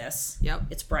taste this,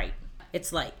 it's bright.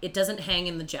 It's light. It doesn't hang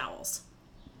in the jowls.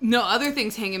 No, other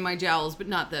things hang in my jowls, but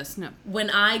not this, no.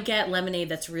 When I get lemonade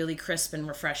that's really crisp and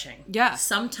refreshing,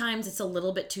 sometimes it's a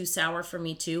little bit too sour for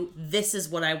me too. This is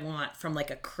what I want from like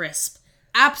a crisp,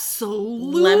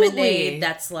 absolutely, lemonade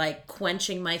that's like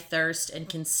quenching my thirst and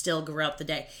can still go out the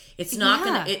day. It's not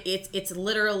gonna. It's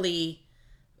literally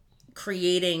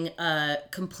creating a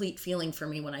complete feeling for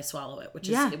me when I swallow it, which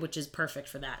is perfect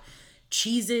for that.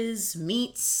 Cheeses,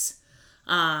 meats,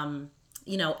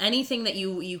 anything that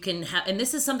you can have, and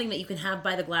this is something that you can have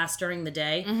by the glass during the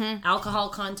day. Alcohol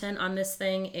content on this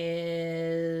thing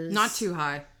is not too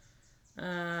high. We'll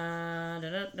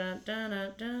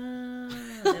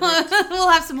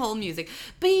have some whole music.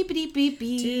 Beepity beep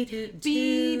beep.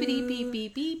 Beepity beep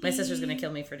beep beep. My sister's gonna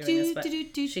kill me for doing this, but she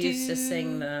used to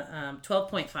sing the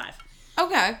 12.5.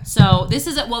 Okay. So this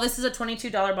is a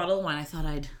 $22 bottle of wine. I thought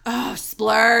I'd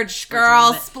splurge,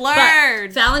 girl,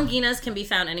 splurge. But Falanginas can be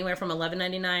found anywhere from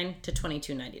 $11.99 to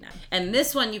 $22.99. And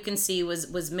this one you can see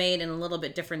was made in a little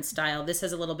bit different style. This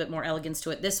has a little bit more elegance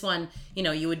to it. This one,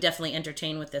 you would definitely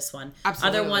entertain with this one.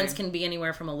 Absolutely. Other ones can be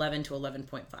anywhere from 11 to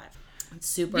 11.5. It's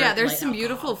super. Yeah, there's some alcohol.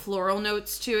 Beautiful floral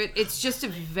notes to it. It's just a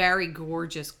very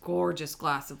gorgeous, gorgeous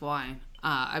glass of wine.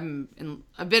 I've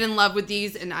been in love with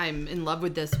these, and I'm in love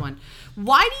with this one.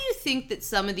 Why do you think that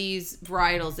some of these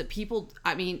varietals that people,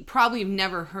 probably have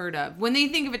never heard of, when they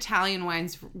think of Italian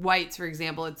whites, for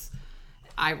example, it's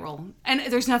eye roll. And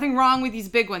there's nothing wrong with these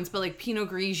big ones, but like Pinot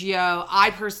Grigio, I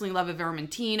personally love a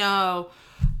Vermentino.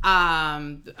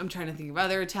 I'm trying to think of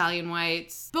other Italian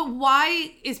whites. But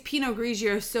why is Pinot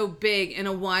Grigio so big and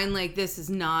a wine like this is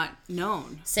not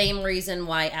known? Same reason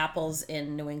why apples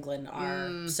in New England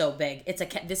are so big.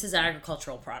 This is an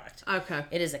agricultural product. Okay.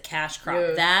 It is a cash crop.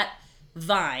 Yeah. That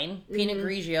vine, Pinot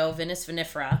Grigio, Vitis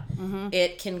vinifera,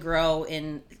 it can grow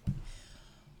in...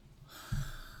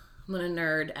 I'm gonna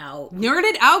nerd out. Nerd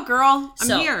it out, girl.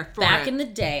 I'm here for back in the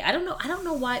day, I don't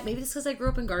know why. Maybe it's because I grew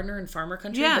up in gardener and farmer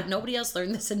country, but nobody else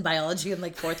learned this in biology in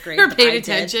like 4th grade. Or paid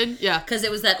attention. Yeah. Because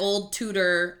it was that old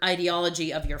Tudor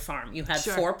ideology of your farm. You had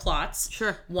 4 plots.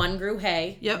 Sure. One grew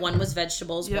hay. Yep. One was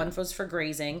vegetables. Yep. One was for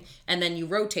grazing, and then you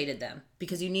rotated them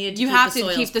because you needed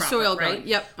to keep the soil going. Right?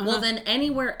 Yep. Well, then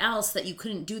anywhere else that you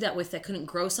couldn't do that with, that couldn't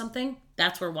grow something,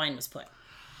 that's where wine was put.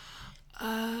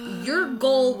 Your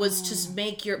goal was to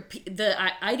make the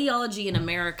ideology in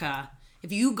America.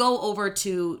 If you go over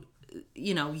to,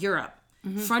 Europe,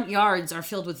 front yards are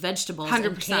filled with vegetables 100%.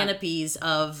 And canopies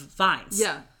of vines.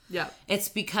 Yeah, yeah. It's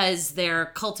because they're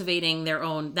cultivating their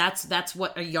own. That's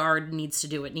what a yard needs to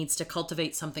do. It needs to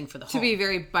cultivate something for the home. To be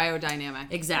very biodynamic.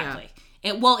 Exactly.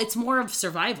 Yeah. And it's more of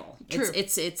survival. True.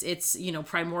 It's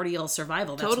primordial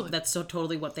survival. That's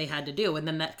totally what they had to do, and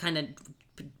then that kind of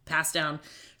passed down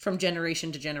from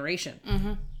generation to generation.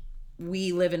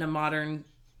 We live in a modern,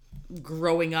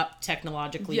 growing up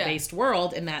technologically based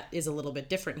world, and that is a little bit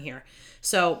different here.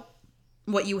 So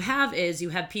what you have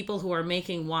people who are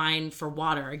making wine for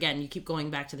water. Again, you keep going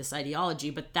back to this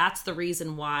ideology, but that's the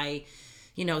reason why,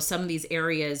 some of these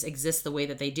areas exist the way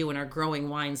that they do and are growing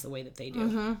wines the way that they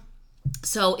do.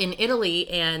 So in Italy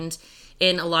and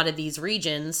in a lot of these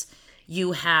regions,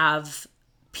 you have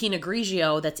Pinot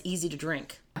Grigio that's easy to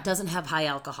drink. It doesn't have high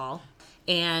alcohol,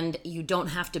 and you don't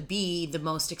have to be the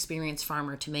most experienced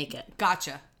farmer to make it.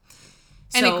 Gotcha.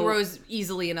 And it grows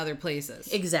easily in other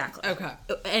places. Exactly. Okay.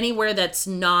 Anywhere that's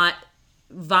not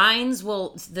vines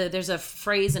there's a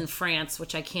phrase in France,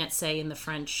 which I can't say in the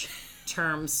French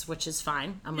terms, which is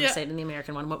fine. I'm going to say it in the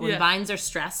American one. When vines are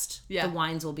stressed, the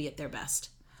wines will be at their best.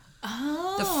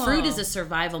 Oh. The fruit is a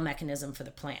survival mechanism for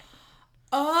the plant.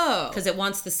 Oh. Because it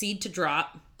wants the seed to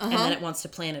drop, and then it wants to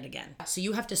plant it again. So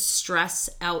you have to stress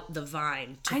out the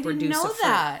vine to produce a fruit.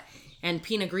 That. And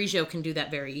Pinot Grigio can do that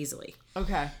very easily.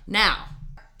 Okay. Now,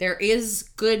 there is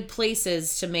good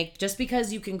places to make, just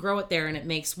because you can grow it there and it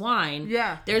makes wine.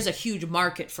 Yeah. There's a huge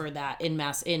market for that in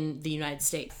the United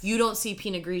States. You don't see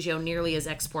Pinot Grigio nearly as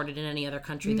exported in any other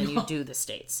country than you do the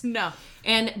States. No.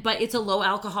 But it's a low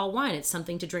alcohol wine. It's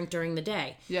something to drink during the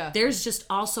day. Yeah. There's just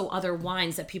also other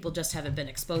wines that people just haven't been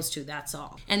exposed to. That's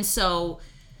all. And so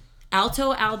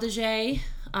Alto Adige,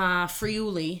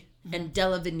 Friuli, and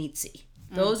Della Venezia.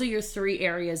 Those are your 3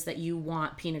 areas that you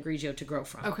want Pinot Grigio to grow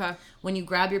from. Okay. When you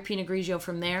grab your Pinot Grigio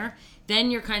from there,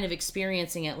 then you're kind of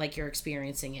experiencing it like you're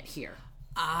experiencing it here.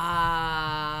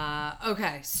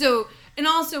 Okay. So, and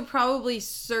also probably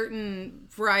certain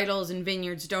varietals and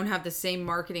vineyards don't have the same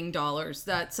marketing dollars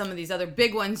that some of these other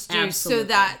big ones do. Absolutely. So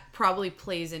that probably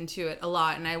plays into it a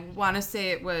lot. And I want to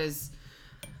say it was,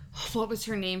 what was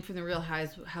her name from the Real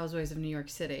Housewives of New York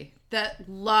City that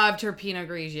loved her Pinot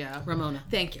Grigio? Ramona.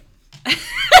 Thank you.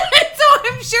 So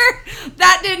I'm sure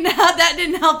that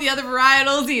didn't help the other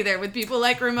varietals either with people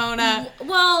like Ramona.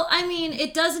 Well, I mean,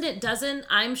 it doesn't.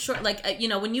 I'm sure, like,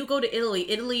 when you go to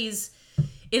Italy,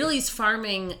 Italy's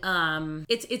farming,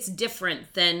 it's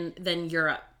different than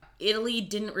Europe. Italy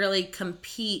didn't really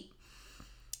compete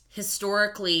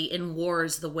historically in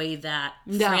wars the way that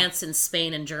France and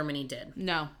Spain and Germany did.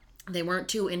 No. They weren't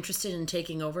too interested in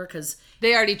taking over because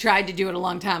they already tried to do it a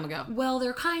long time ago. Well,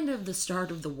 they're kind of the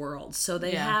start of the world. So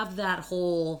they have that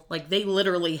whole, like, they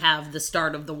literally have the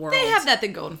start of the world. They have that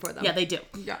thing going for them. Yeah, they do.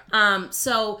 Yeah.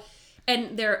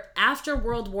 And they're after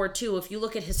World War II, if you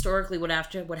look at historically what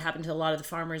happened to a lot of the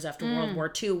farmers after World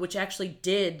War II, which actually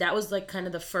that was like kind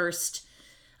of the first,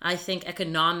 I think,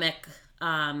 economic,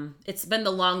 it's been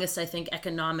the longest, I think,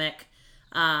 economic,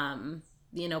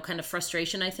 kind of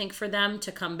frustration, I think, for them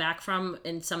to come back from.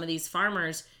 And some of these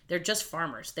farmers, they're just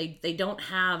farmers. They don't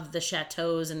have the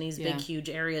chateaus and these big, huge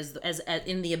areas as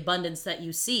in the abundance that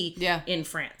you see in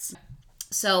France.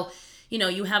 So,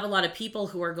 you have a lot of people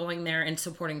who are going there and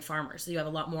supporting farmers. You have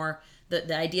a lot more,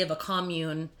 the idea of a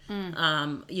commune,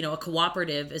 a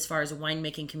cooperative as far as a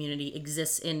winemaking community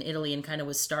exists in Italy and kind of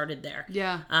was started there.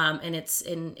 Yeah. And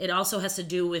it also has to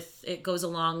do with, it goes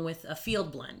along with a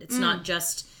field blend. It's not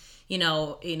just,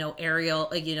 aerial,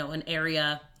 an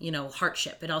area,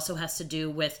 hardship. It also has to do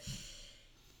with,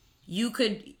 you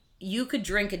could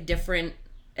drink a different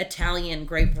Italian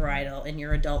grape varietal in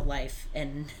your adult life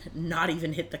and not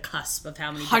even hit the cusp of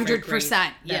how many 100% grapes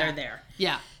that are there.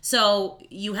 Yeah. So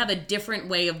you have a different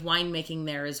way of winemaking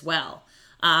there as well.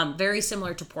 Very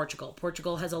similar to Portugal.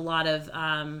 Portugal has a lot of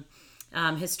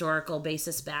historical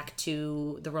basis back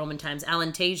to the Roman times.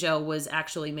 Alentejo was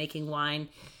actually making wine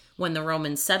when the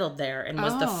Romans settled there and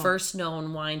was the first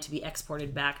known wine to be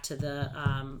exported back to the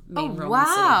main Roman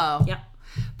city. Yeah.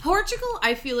 Portugal,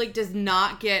 I feel like, does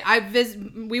not get...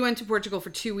 We went to Portugal for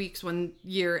 2 weeks one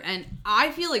year, and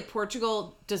I feel like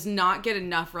Portugal does not get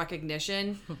enough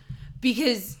recognition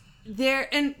because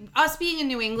and us being in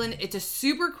New England, it's a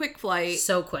super quick flight.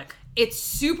 So quick. It's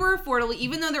super affordable.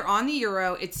 Even though they're on the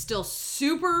euro, it's still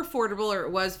super affordable, or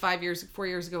it was 4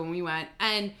 years ago when we went.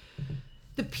 And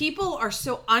the people are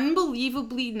so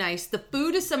unbelievably nice. The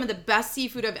food is some of the best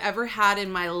seafood I've ever had in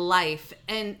my life.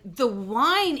 And the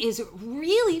wine is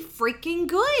really freaking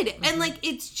good. Mm-hmm. And, like,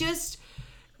 it's just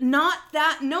not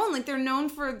that known. Like, they're known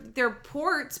for their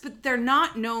ports, but they're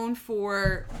not known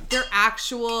for their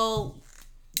actual...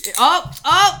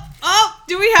 Oh,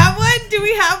 do we have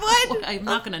one? I'm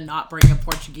not going to not bring a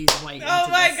Portuguese white. Oh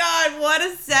my God, what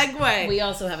a segue. We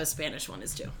also have a Spanish one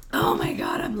as too. Oh my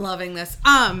God, I'm loving this.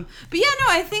 But yeah, no,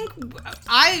 I think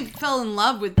I fell in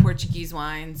love with Portuguese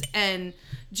wines and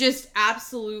just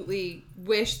absolutely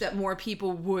wish that more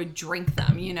people would drink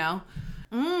them,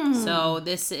 So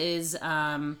this is,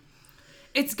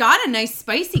 it's got a nice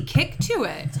spicy kick to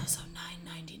it. It's also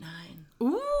 $9.99.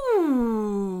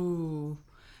 Ooh.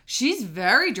 She's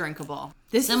very drinkable.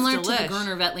 This similar is to the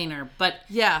Gruner Veltliner, but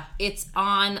yeah, it's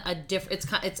on a different.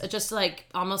 It's just like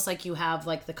almost like you have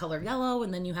like the color yellow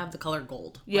and then you have the color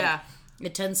gold. Yeah, like,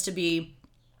 it tends to be.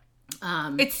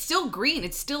 It's still green.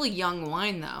 It's still a young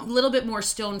wine though. A little bit more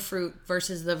stone fruit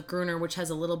versus the Gruner, which has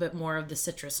a little bit more of the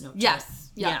citrus note.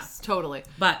 Yes, totally.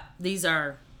 But these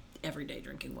are everyday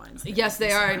drinking wines. Yes,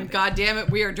 they are. And God damn it,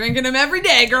 we are drinking them every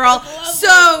day, girl.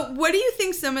 So what do you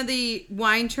think some of the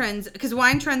wine trends, because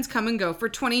wine trends come and go, for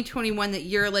 2021 that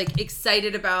you're like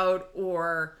excited about,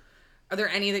 or are there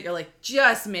any that you're like,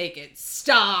 just make it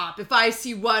stop if I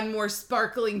see one more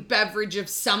sparkling beverage of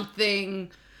something?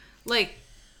 Like,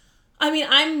 I mean,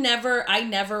 I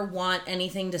never want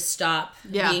anything to stop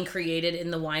being created in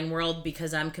the wine world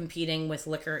because I'm competing with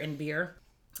liquor and beer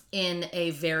in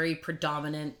a very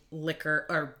predominant liquor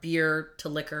or beer to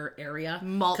liquor area.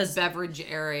 Malt beverage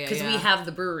area. Because we have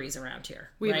the breweries around here,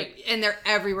 right? And they're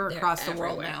everywhere across the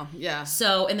world now. Yeah.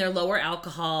 So, and they're lower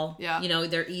alcohol. Yeah.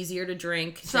 They're easier to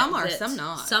drink. Some are, some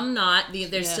not. Some not.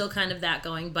 There's still kind of that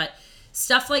going, but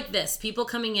stuff like this, people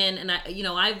coming in, and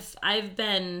I've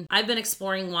been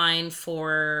exploring wine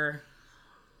for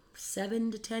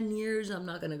 7 to 10 years. I'm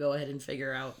not going to go ahead and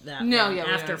figure out that. No,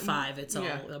 after 5, it's all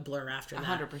a blur after that.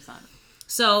 100%.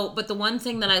 So, but the one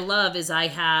thing that I love is I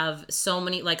have so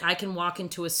many, like I can walk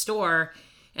into a store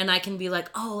and I can be like,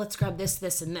 oh, let's grab this,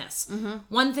 this, and this. Mm-hmm.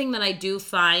 One thing that I do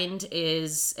find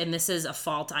is, and this is a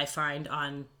fault I find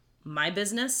on my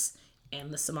business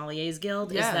and the Sommeliers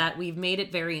Guild, is that we've made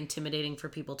it very intimidating for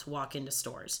people to walk into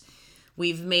stores.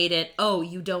 We've made it, oh,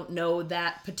 you don't know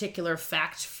that particular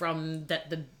fact from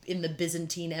in the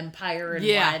Byzantine Empire and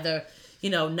why the,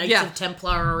 Knights of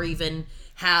Templar or even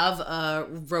have a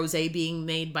rosé being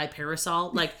made by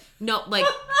Parasol. Like, no, like,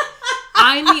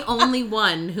 I'm the only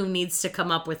one who needs to come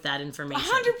up with that information.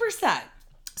 100%.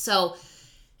 So,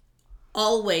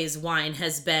 always wine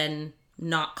has been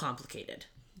not complicated.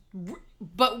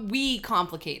 But we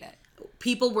complicate it.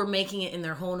 People were making it in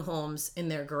their own homes, in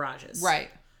their garages. Right.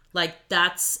 Like,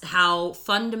 that's how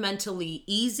fundamentally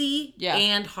easy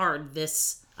and hard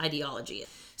this ideology is.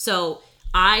 So,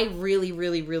 I really,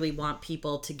 really, really want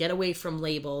people to get away from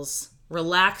labels,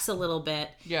 relax a little bit,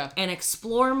 and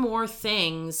explore more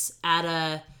things at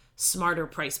a smarter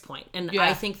price point. And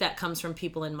I think that comes from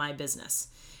people in my business.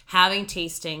 Having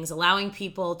tastings, allowing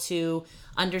people to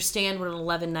understand what an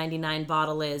 $11.99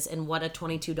 bottle is and what a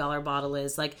 $22 bottle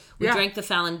is. Like, we drank the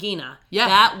Falangina. Yeah.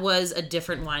 That was a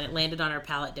different wine. It landed on our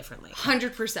palate differently.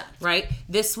 100%. Right?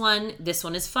 This one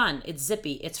is fun. It's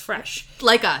zippy. It's fresh.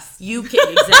 Like us. You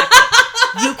can, exactly.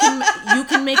 You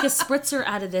can make a spritzer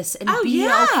out of this and be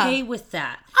okay with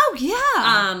that. Oh, yeah.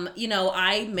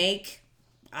 I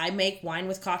make wine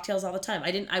with cocktails all the time.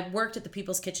 I worked at the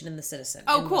People's Kitchen in the Citizen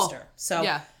in cool. Worcester.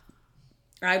 So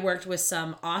I worked with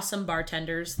some awesome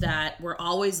bartenders that were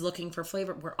always looking for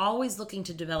flavor. We're always looking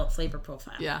to develop flavor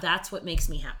profile. Yeah. That's what makes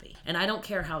me happy. And I don't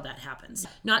care how that happens.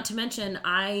 Not to mention,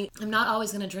 I'm not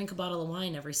always going to drink a bottle of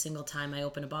wine every single time I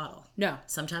open a bottle. No.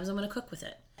 Sometimes I'm going to cook with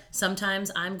it.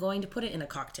 Sometimes I'm going to put it in a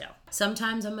cocktail.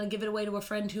 Sometimes I'm going to give it away to a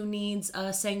friend who needs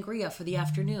a sangria for the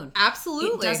afternoon.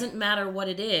 Absolutely. It doesn't matter what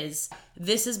it is.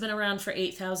 This has been around for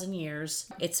 8,000 years.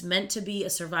 It's meant to be a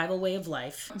survival way of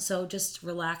life. So just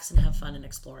relax and have fun and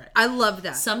explore it. I love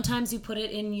that. Sometimes you put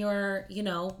it in your,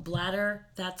 bladder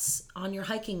that's on your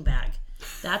hiking bag.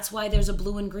 That's why there's a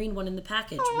blue and green one in the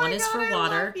package. One is for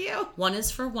water. One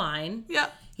is for wine. Yeah.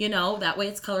 That way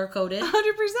it's color-coded.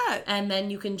 100%. And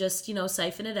then you can just,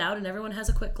 siphon it out and everyone has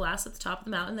a quick glass at the top of the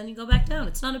mountain and then you go back down.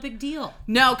 It's not a big deal.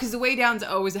 No, because the way down's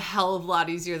always a hell of a lot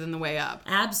easier than the way up.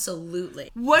 Absolutely.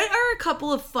 What are a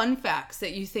couple of fun facts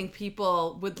that you think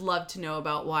people would love to know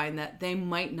about wine that they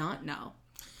might not know?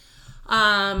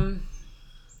 I'm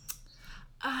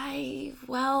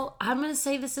going to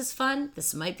say this is fun.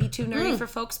 This might be too nerdy for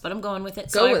folks, but I'm going with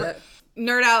it. Go with it.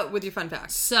 Nerd out with your fun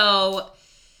facts. So,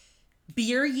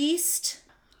 beer yeast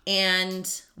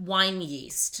and wine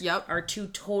yeast are two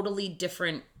totally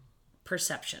different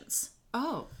perceptions.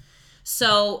 Oh.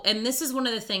 So, and this is one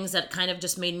of the things that kind of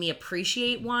just made me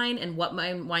appreciate wine and what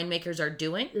my winemakers are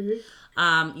doing.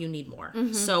 Mm-hmm. You need more.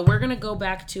 Mm-hmm. So we're going to go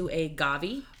back to a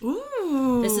Gavi.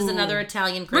 Ooh. This is another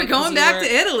Italian grape. We're going back to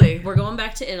Italy. We're going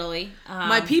back to Italy.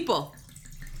 My people.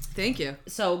 Thank you.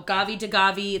 So Gavi di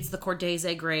Gavi, it's the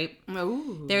Cortese grape.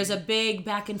 Ooh. There's a big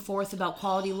back and forth about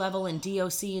quality level and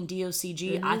DOC and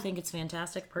DOCG. Mm-hmm. I think it's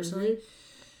fantastic, personally.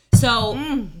 Mm-hmm. So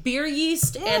beer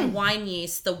yeast and wine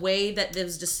yeast, the way that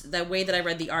I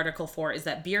read the article for is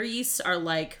that beer yeasts are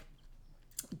like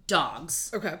dogs.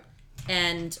 Okay.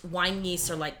 And wine yeasts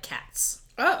are like cats.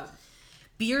 Oh.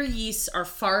 Beer yeasts are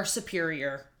far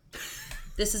superior.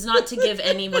 This is not to give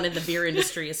anyone in the beer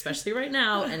industry, especially right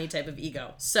now, any type of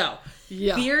ego. So,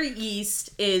 beer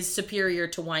yeast is superior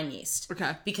to wine yeast.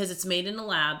 Okay. Because it's made in a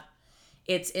lab.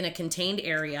 It's in a contained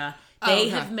area. They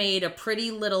have made a pretty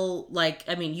little,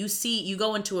 you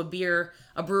go into a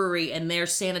brewery, and they're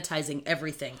sanitizing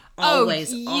everything.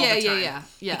 Always, all the time.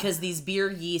 Yeah. Because these beer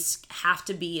yeasts have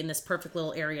to be in this perfect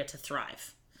little area to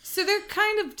thrive. So they're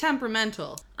kind of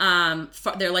temperamental.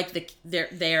 They're like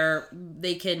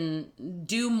they can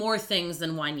do more things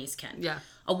than wine yeast can. Yeah.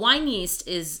 A wine yeast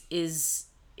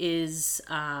is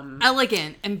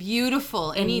elegant and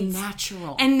beautiful and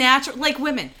natural. And natural, like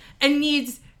women. And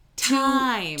needs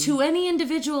time. To any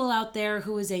individual out there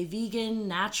who is a vegan,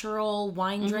 natural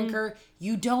wine drinker,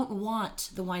 you don't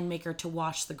want the winemaker to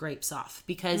wash the grapes off,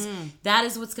 because that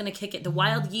is what's going to kick it. The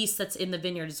wild yeast that's in the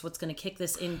vineyard is what's going to kick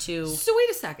this into... So wait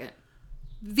a second.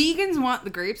 Vegans want the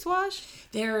grapes washed?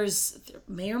 There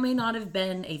may or may not have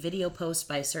been a video post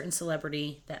by a certain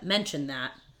celebrity that mentioned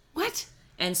that. What?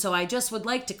 And so I just would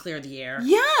like to clear the air.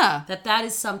 Yeah. That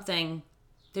is something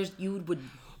you would...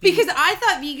 Because I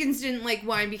thought vegans didn't like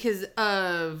wine because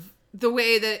of the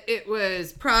way that it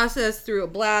was processed through a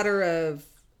bladder of...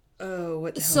 Oh,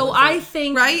 what the hell So is I it?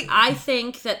 think... Right? I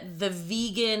think that the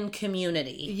vegan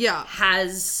community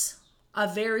has a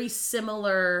very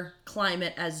similar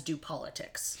climate as do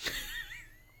politics.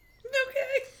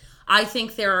 Okay. I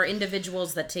think there are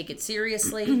individuals that take it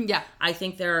seriously. Yeah. I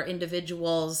think there are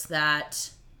individuals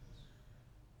that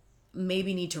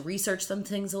maybe need to research some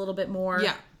things a little bit more.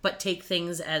 Yeah. But take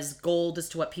things as gold as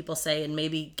to what people say and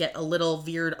maybe get a little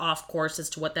veered off course as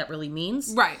to what that really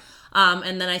means. Right.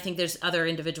 And then I think there's other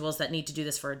individuals that need to do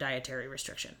this for a dietary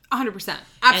restriction. 100%.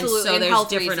 Absolutely. And so and there's health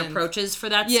different reasons. approaches for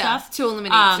that Yeah, stuff. to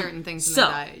eliminate certain things in so-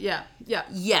 the diet. Yeah. Yeah.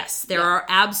 Yes, there are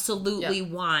absolutely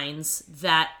wines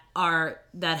that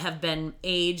have been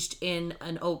aged in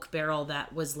an oak barrel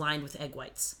that was lined with egg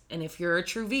whites. And if you're a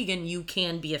true vegan, you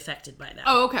can be affected by that.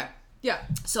 Oh, okay. Yeah.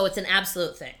 So it's an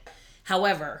absolute thing.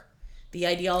 However, the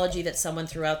ideology that someone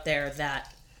threw out there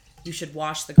that you should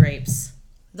wash the grapes,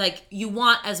 like, you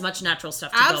want as much natural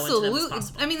stuff to go into them as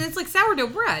possible. I mean, it's like sourdough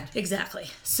bread. Exactly.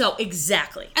 So,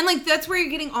 exactly. And like that's where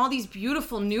you're getting all these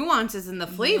beautiful nuances in the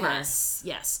flavors.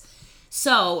 Yes.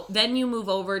 So then you move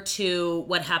over to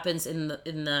what happens in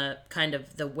the kind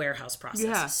of the warehouse process.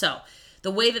 Yeah. So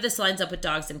the way that this lines up with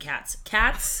dogs and cats.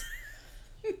 Cats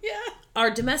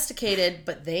are domesticated,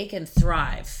 but they can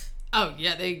thrive Oh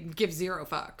yeah, they give zero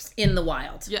fucks. in the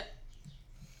wild. Yeah.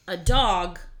 A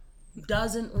dog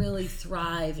doesn't really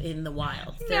thrive in the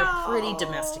wild. They're pretty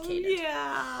domesticated.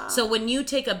 Yeah. So when you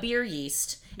take a beer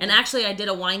yeast, and actually I did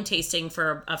a wine tasting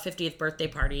for a 50th birthday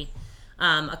party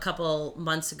a couple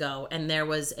months ago, and there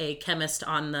was a chemist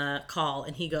on the call,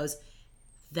 and he goes,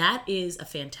 that is a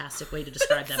fantastic way to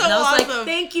describe them. So and I was like, awesome.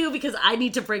 thank you, because I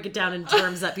need to break it down in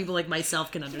terms that people like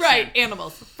myself can understand. Right,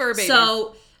 animals, fur babies.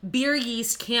 So beer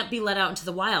yeast can't be let out into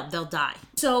the wild. They'll die.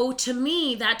 So to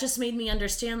me, that just made me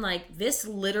understand, like, this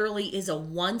literally is a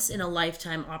once in a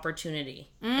lifetime opportunity.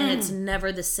 And it's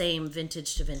never the same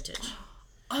vintage to vintage.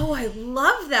 Oh, I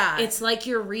love that. It's like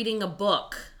you're reading a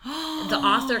book. The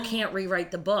author can't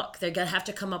rewrite the book. They're going to have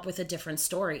to come up with a different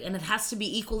story. And it has to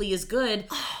be equally as good,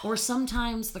 or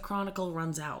sometimes the chronicle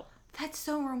runs out. That's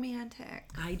so romantic.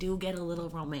 I do get a little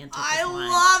romantic. I with wine.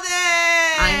 love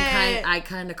it. I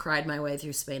kind of cried my way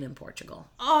through Spain and Portugal.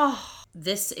 Oh,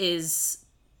 This is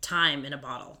time in a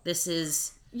bottle. This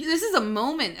is a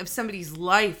moment of somebody's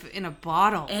life in a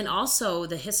bottle. and also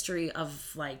the history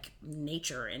of, like,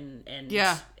 nature and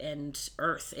Yeah. and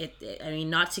earth. I mean,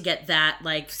 not to get that,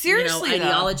 like, Seriously, though.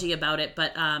 ideology about it,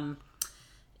 but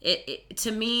it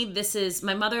to me, this is,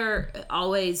 my mother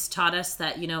always taught us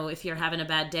that, if you're having a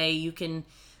bad day, you can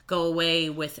go away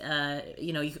with,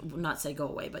 you can not say go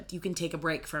away, but you can take a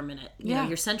break for a minute. You know,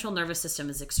 your central nervous system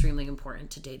is extremely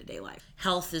important to day-to-day life.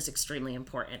 Health is extremely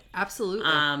important. Absolutely.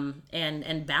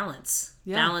 And balance.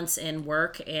 Balance in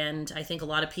work. And I think a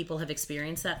lot of people have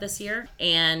experienced that this year.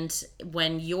 And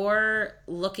when you're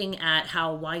looking at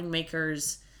how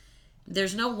winemakers,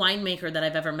 there's no winemaker that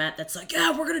I've ever met that's like,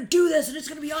 yeah, we're going to do this and it's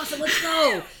going to be awesome. Let's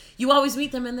go. You always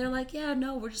meet them and they're like, yeah,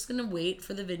 no, we're just going to wait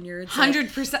for the vineyards.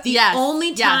 100%. The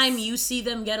only time you see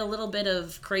them get a little bit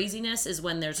of craziness is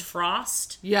when there's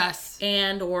frost. Yes.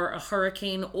 And or a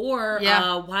hurricane or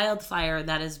a wildfire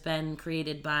that has been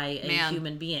created by a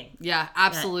human being. Yeah,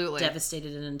 absolutely. That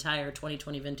devastated an entire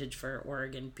 2020 vintage for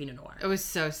Oregon Pinot Noir. It was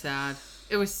so sad.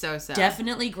 It was so sad.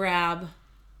 Definitely grab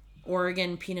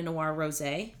Oregon Pinot Noir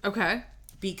Rosé. Okay.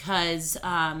 Because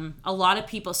a lot of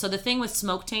people... So the thing with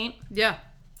smoke taint Yeah.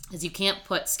 is you can't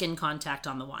put skin contact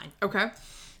on the wine. Okay.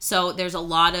 So there's a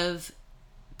lot of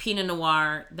Pinot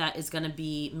Noir that is going to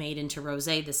be made into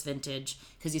rosé this vintage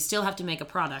because you still have to make a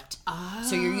product. Oh.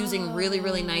 So you're using really,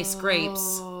 really nice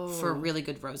grapes for really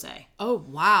good rosé. Oh,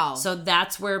 wow. So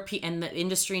that's where and the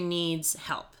industry needs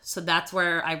help. So that's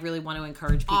where I really want to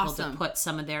encourage people to put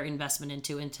some of their investment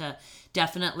into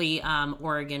definitely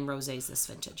Oregon rosés this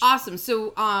vintage. Awesome. So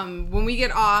when we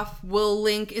get off, we'll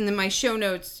link in my show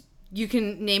notes. You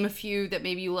can name a few that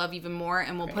maybe you love even more,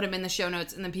 and we'll put them in the show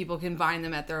notes, and then people can find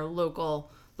them at their local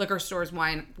liquor stores,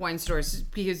 wine stores,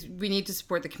 because we need to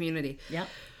support the community. Yep.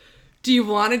 Do you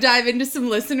want to dive into some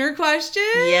listener questions?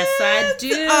 Yes, I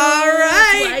do. All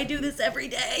right. That's why I do this every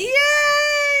day.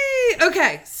 Yay!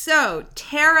 Okay, so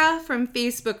Tara from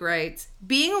Facebook writes,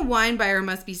 being a wine buyer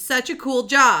must be such a cool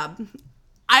job.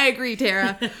 I agree,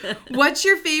 Tara. What's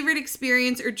your favorite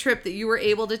experience or trip that you were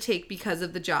able to take because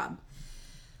of the job?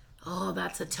 Oh,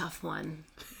 that's a tough one.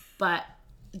 But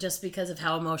just because of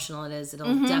how emotional it is,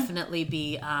 it'll definitely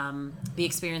be the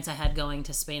experience I had going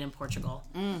to Spain and Portugal.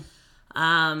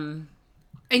 And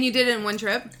you did it in one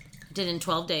trip? Did in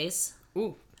 12 days.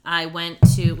 Ooh.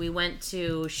 We went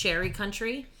to Sherry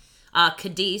Country,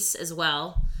 Cadiz as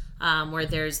well, where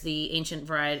there's the ancient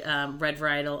red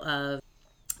varietal of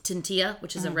Tintia,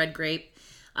 which is a red grape.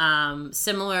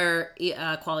 Similar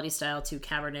quality style to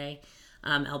Cabernet.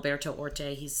 Alberto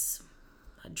Orte. He's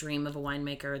a dream of a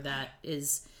winemaker that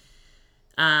is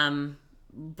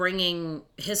bringing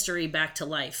history back to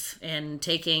life and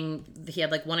he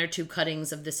had like 1 or 2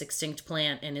 cuttings of this extinct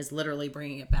plant and is literally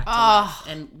bringing it back to life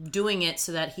and doing it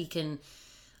so that he can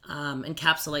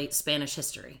encapsulate Spanish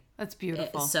history. That's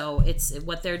beautiful. So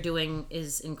what they're doing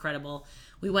is incredible.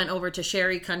 We went over to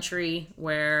sherry country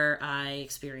where I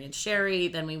experienced sherry.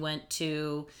 Then we went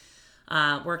to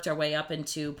worked our way up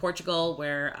into Portugal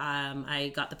where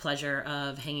I got the pleasure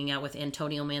of hanging out with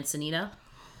Antonio Manzanita.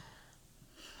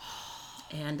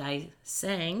 And I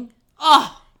sang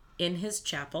in his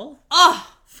chapel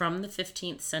from the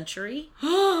 15th century.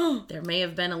 There may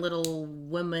have been a little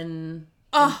woman.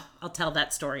 I'll tell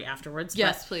that story afterwards.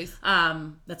 Yes, please.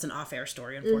 That's an off-air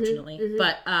story, unfortunately. Mm-hmm.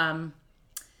 But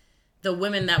the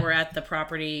women that were at the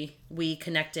property, we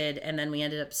connected, and then we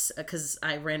ended up, because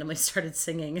I randomly started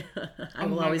singing I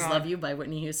Will Always Love You by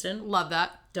Whitney Houston. Love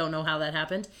that. Don't know how that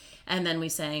happened. And then we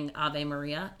sang Ave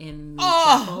Maria in the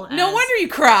chapel. No wonder you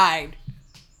cried.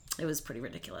 It was pretty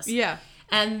ridiculous. Yeah.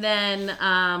 And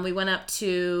then we went up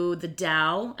to the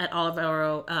Dow at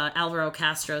Alvaro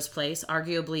Castro's place,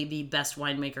 arguably the best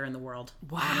winemaker in the world.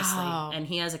 Wow. Honestly. And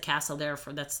he has a castle there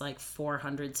that's like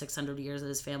 400, 600 years that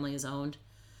his family has owned.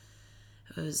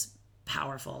 It was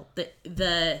powerful.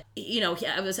 When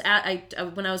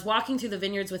I was walking through the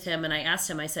vineyards with him and I asked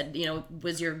him, I said,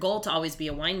 was your goal to always be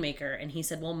a winemaker? And he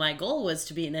said, well, my goal was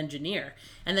to be an engineer.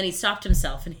 And then he stopped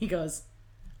himself and he goes,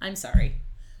 I'm sorry.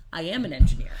 I am an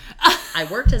engineer. I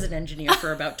worked as an engineer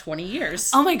for about 20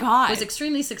 years. Oh my God. I was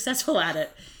extremely successful at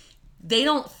it. They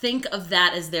don't think of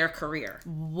that as their career.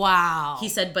 Wow. He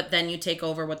said, but then you take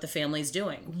over what the family's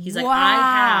doing. He's like, I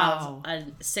have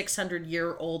a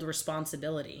 600-year-old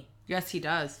responsibility. Yes, he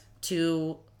does.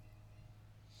 To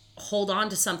hold on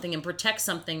to something and protect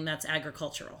something that's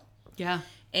agricultural. Yeah.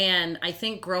 And I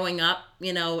think growing up,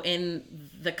 in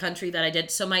the country that I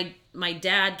did, so my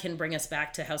dad can bring us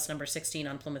back to house number 16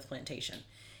 on Plymouth Plantation.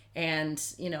 And,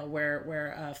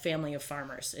 we're a family of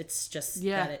farmers. It's just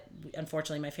that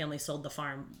unfortunately, my family sold the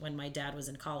farm when my dad was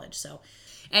in college. So,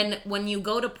 and when you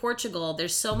go to Portugal,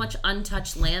 there's so much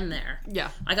untouched land there.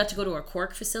 Yeah. I got to go to a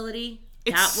cork facility.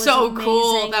 It's so amazing.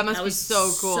 Cool. That must be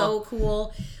so cool. So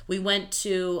cool. We went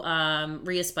to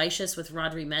Rias Baixas with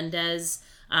Rodri Mendez.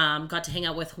 Got to hang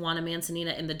out with Juana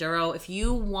Manzanita in the Douro. If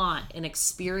you want an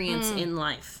experience in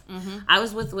life, I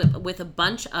was with a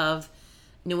bunch of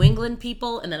New England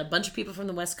people and then a bunch of people from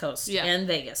the West Coast and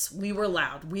Vegas. We were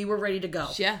loud. We were ready to go.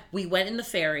 Yeah. We went in the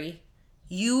ferry.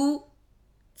 You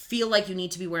feel like you need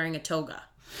to be wearing a toga.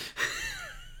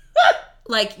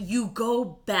 Like you go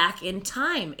back in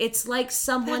time. It's like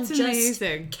someone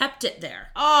kept it there.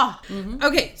 Oh. Mm-hmm.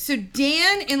 Okay, so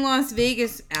Dan in Las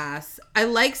Vegas asks, I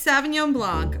like Sauvignon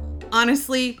Blanc.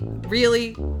 Honestly,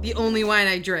 really, the only wine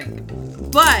I drink.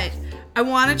 But I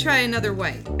want to try another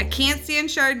white. I can't stand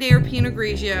Chardonnay or Pinot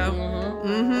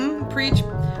Grigio. Preach.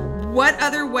 What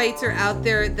other whites are out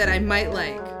there that I might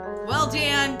like? Well,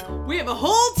 Dan, we have a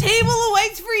whole table of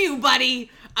whites for you, buddy.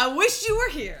 I wish you were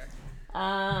here.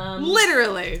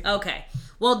 Literally. Okay.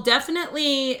 Well,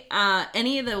 definitely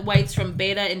any of the whites from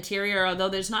Beta Interior, although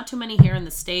there's not too many here in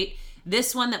the state.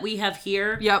 This one that we have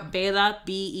here, Beta,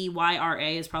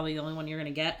 Beyra, is probably the only one you're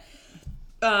going to get.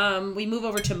 We move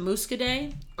over to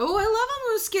Muscadet. Oh, I love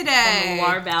a Muscadet. The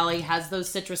Loire Valley has those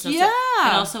citrus notes. Yeah.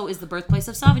 It also is the birthplace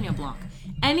of Sauvignon Blanc.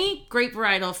 Any grape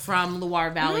varietal from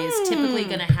Loire Valley is typically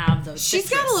going to have those citrus.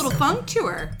 She's got a little funk to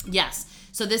her. Yes.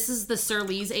 So this is the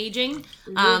Surlise aging.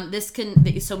 So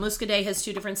Muscadet has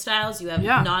 2 different styles. You have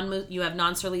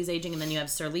non-Surlise aging, and then you have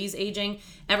Surlise aging.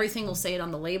 Everything will say it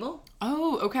on the label.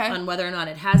 Oh, okay. On whether or not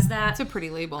it has that. It's a pretty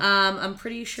label. I'm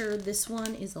pretty sure this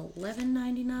one is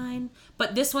 $11.99,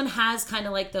 but this one has kind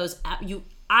of like those.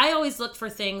 I always look for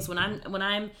things when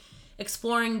I'm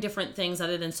exploring different things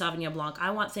other than Sauvignon Blanc.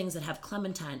 I want things that have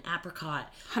clementine,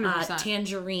 apricot, 100%.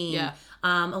 Tangerine,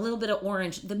 a little bit of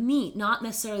orange, the meat, not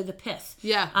necessarily the pith.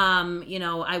 Yeah.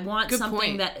 I want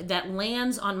something that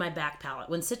lands on my back palate.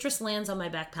 When citrus lands on my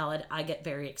back palate, I get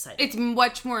very excited. It's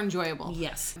much more enjoyable.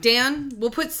 Yes. Dan,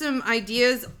 we'll put some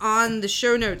ideas on the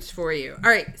show notes for you. All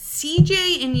right.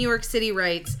 CJ in New York City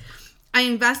writes, I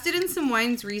invested in some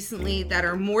wines recently that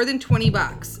are more than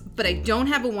 $20, but I don't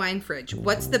have a wine fridge.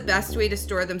 What's the best way to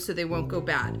store them so they won't go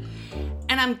bad?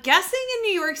 And I'm guessing in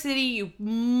New York City, you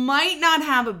might not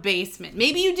have a basement.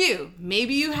 Maybe you do.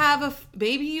 Maybe you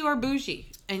are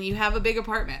bougie and you have a big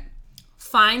apartment.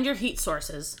 Find your heat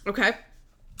sources. Okay.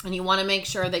 And you want to make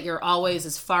sure that you're always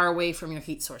as far away from your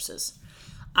heat sources.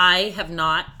 I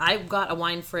got a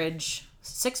wine fridge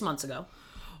 6 months ago.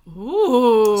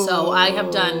 Ooh. So I have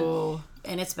done,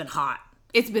 and it's been hot.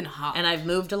 It's been hot. And I've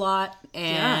moved a lot,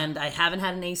 and I haven't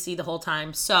had an AC the whole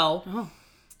time. So,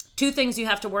 two things you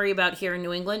have to worry about here in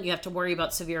New England. You have to worry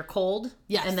about severe cold,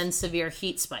 and then severe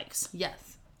heat spikes.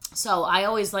 Yes. So I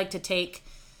always like to take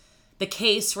the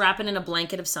case, wrap it in a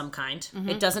blanket of some kind.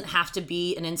 It doesn't have to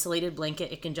be an insulated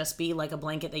blanket. It can just be like a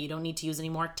blanket that you don't need to use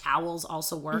anymore. Towels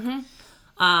also work.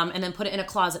 And then put it in a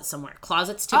closet somewhere.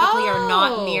 Closets typically are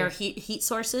not near heat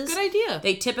sources. Good idea.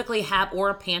 They typically have, or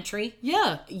a pantry.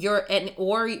 Yeah.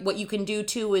 Or what you can do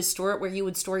too is store it where you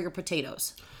would store your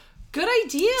potatoes. Good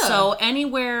idea. So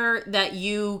anywhere that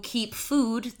you keep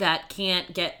food that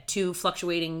can't get too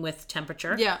fluctuating with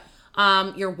temperature. Yeah.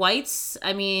 Your whites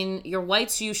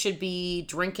you should be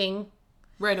drinking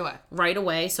right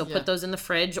away. So put those in the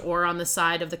fridge or on the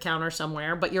side of the counter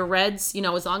somewhere. But your reds,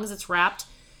 as long as it's wrapped,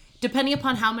 depending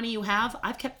upon how many you have,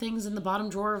 I've kept things in the bottom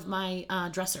drawer of my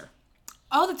dresser.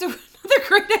 Oh, that's another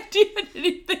great idea. I didn't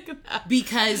even think of that.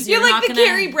 Because you're like the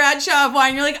Carrie Bradshaw of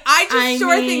wine. You're like, I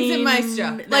store things in my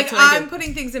stuff. Like, I'm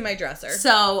putting things in my dresser.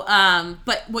 So,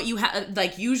 but what you have,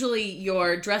 like, usually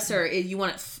your dresser, you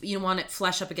want it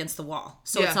flush up against the wall.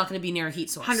 So it's not going to be near a heat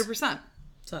source. 100%.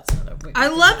 So that's another way. I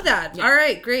love that. Yeah. All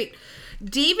right, great.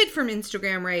 David from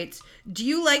Instagram writes, do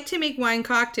you like to make wine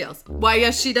cocktails? Why,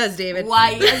 yes, she does, David.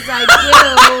 Why, yes, I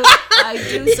do. I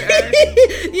do,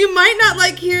 sir. You might not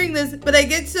like hearing this, but I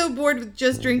get so bored with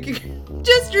just drinking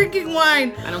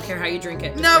wine. I don't care how you drink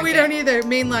it. No, we don't either.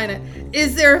 Mainline it.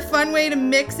 Is there a fun way to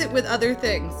mix it with other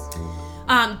things?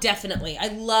 Definitely. I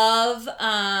love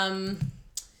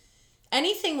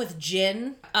anything with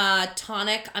gin,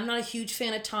 tonic. I'm not a huge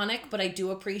fan of tonic, but I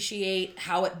do appreciate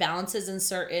how it balances in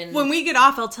certain... When we get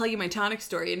off, I'll tell you my tonic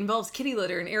story. It involves kitty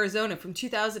litter in Arizona from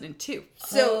 2002.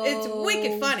 So it's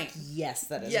wicked funny. Yes,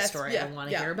 that is a story I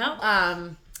want to hear about.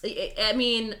 I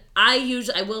mean,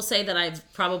 I will say that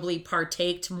I've probably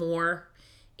partaked more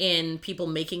in people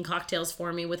making cocktails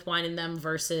for me with wine in them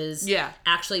versus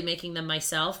actually making them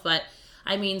myself, but...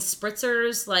 I mean,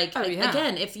 spritzers,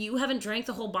 again, if you haven't drank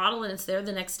the whole bottle and it's there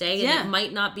the next day and it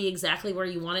might not be exactly where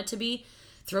you want it to be,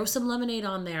 throw some lemonade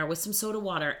on there with some soda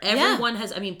water. Everyone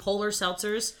has, polar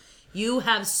seltzers. You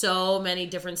have so many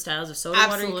different styles of soda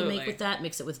water you can make with that.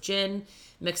 Mix it with gin.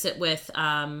 Mix it with,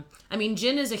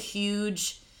 gin is a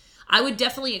huge... I would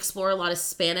definitely explore a lot of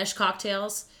Spanish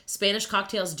cocktails. Spanish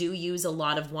cocktails do use a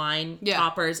lot of wine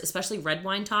toppers, especially red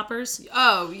wine toppers.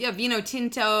 Oh, yeah, vino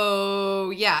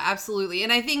tinto. Yeah, absolutely.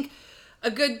 And I think a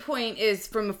good point is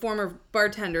from a former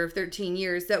bartender of 13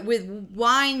 years that with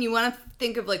wine, you want to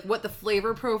think of like what the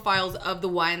flavor profiles of the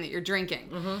wine that you're drinking.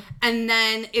 Mm-hmm. And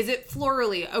then is it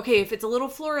florally? Okay, if it's a little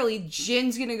florally,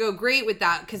 gin's going to go great with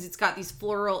that because it's got these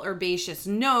floral herbaceous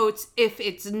notes. If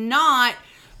it's not...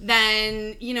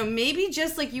 then, maybe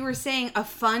just like you were saying, a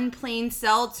fun plain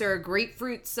seltz or a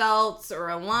grapefruit seltz or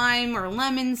a lime or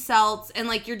lemon seltz. And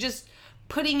like you're just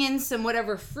putting in some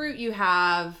whatever fruit you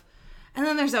have. And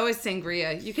then there's always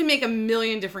sangria. You can make a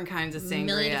million different kinds of sangria. A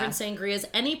million different sangrias.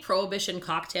 Any prohibition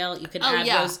cocktail, you can add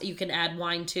those. You can add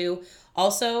wine too.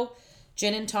 Also,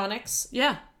 gin and tonics.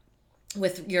 Yeah.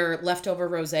 With your leftover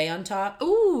rosé on top.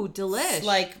 Ooh, delish.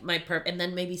 Like and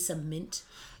then maybe some mint.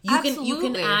 You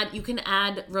can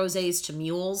add rosés to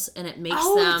mules and it makes them...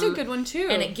 Oh, that's a good one too.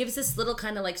 And it gives this little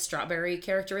kind of like strawberry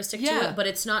characteristic to it, but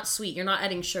it's not sweet. You're not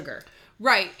adding sugar.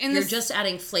 Right. And you're just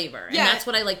adding flavor. And that's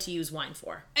what I like to use wine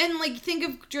for. And like think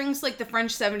of drinks like the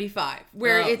French 75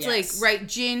 where it's like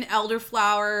gin,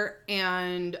 elderflower,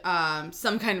 and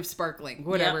some kind of sparkling,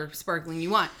 whatever sparkling you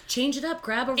want. Change it up.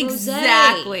 Grab a rosé.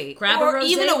 Exactly. Grab a rosé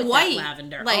even a with white that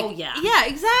lavender. Like, yeah,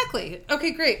 exactly. Okay,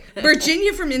 great.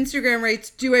 Virginia from Instagram writes,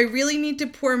 do I really need to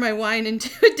pour my wine into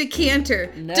a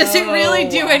decanter? No. Does it really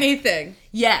do anything?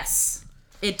 Yes.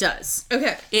 It does.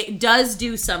 Okay. It does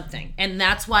do something. And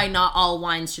that's why not all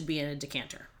wines should be in a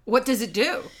decanter. What does it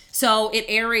do? So it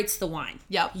aerates the wine.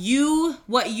 Yep.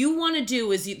 What you want to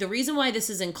do is, the reason why this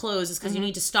is enclosed is because you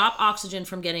need to stop oxygen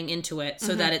from getting into it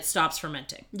so that it stops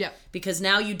fermenting. Yep. Because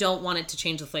now you don't want it to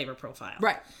change the flavor profile.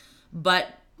 Right.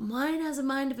 But wine has a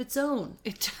mind of its own.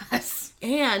 It does.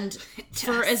 And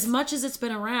for as much as it's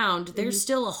been around, there's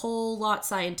still a whole lot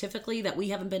scientifically that we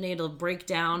haven't been able to break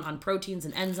down on proteins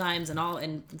and enzymes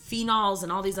and phenols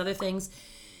and all these other things.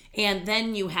 And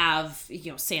then you have,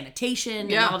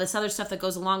 sanitation and all this other stuff that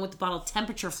goes along with the bottle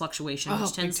temperature fluctuation,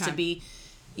 which tends to be,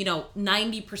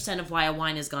 90% of why a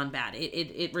wine has gone bad.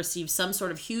 It receives some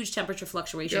sort of huge temperature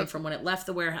fluctuation from when it left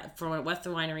the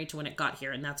winery to when it got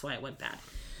here, and that's why it went bad.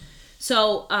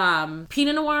 So,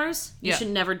 Pinot Noirs, you should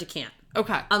never decant.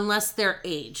 Okay. Unless they're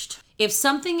aged. If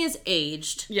something is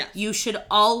aged, you should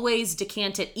always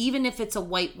decant it, even if it's a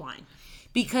white wine.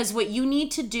 Because what you need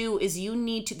to do is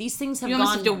these things have You gone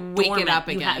almost have to wake dormant. it up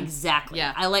again. Exactly.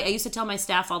 Yeah. I used to tell my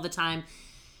staff all the time,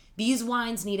 these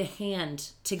wines need a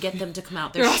hand to get them to come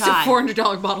out. They're also shy.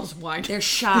 $400 bottles of wine. They're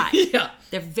shy. Yeah.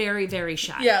 They're very, very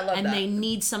shy. Yeah, I love and that. they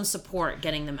need some support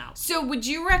getting them out. So would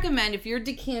you recommend, if you're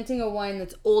decanting a wine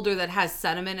that's older that has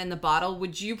sediment in the bottle,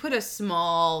 would you put a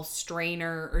small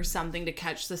strainer or something to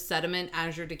catch the sediment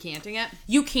as you're decanting it?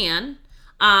 You can.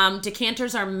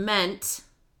 Decanters are meant...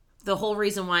 The whole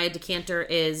reason why a decanter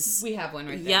is... We have one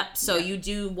right there. Yep. So you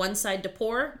do one side to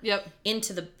pour Yep.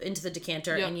 into the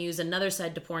decanter, Yep. and you use another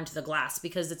side to pour into the glass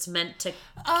because it's meant to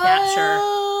capture...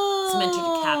 It's meant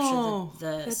to capture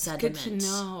the that's sediment. good to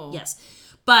know. Yes.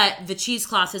 But the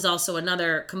cheesecloth is also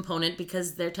another component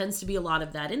because there tends to be a lot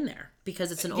of that in there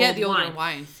because it's an old the older wine.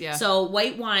 wines, yeah. So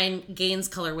white wine gains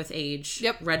color with age.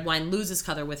 Yep. Red wine loses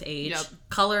color with age. Yep.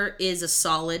 Color is a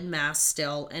solid mass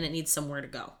still, and it needs somewhere to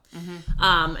go.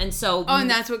 Mm-hmm. And so... Oh, and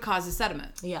that's what causes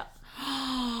sediment. Yeah.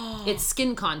 It's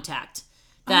skin contact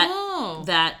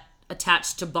that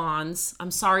attached to bonds.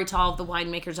 I'm sorry to all of the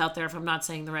winemakers out there if I'm not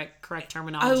saying the correct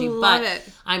terminology, love but it.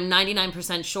 I'm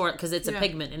 99% sure because it's a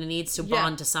pigment and it needs to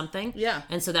bond to something. Yeah.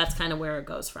 And so that's kind of where it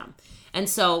goes from. And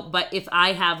so, but if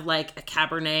I have like a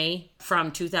Cabernet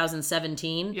from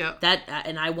 2017,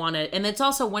 and I want to, and it's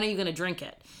also, when are you going to drink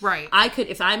it? Right. I could,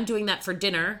 if I'm doing that for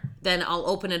dinner, then I'll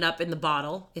open it up in the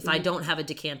bottle. If I don't have a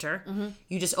decanter,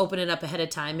 you just open it up ahead of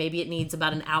time. Maybe it needs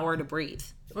about an hour to breathe.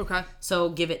 Okay. So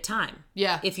give it time.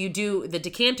 Yeah. If you do, the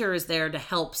decanter is there to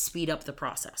help speed up the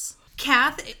process.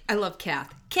 Kath, I love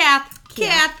Kath.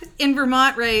 Kath in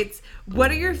Vermont writes,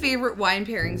 what are your favorite wine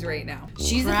pairings right now?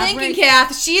 She's a thinking,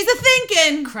 Kath. She's a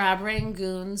thinking. Crab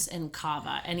rangoons and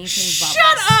cava. Anything bubbles.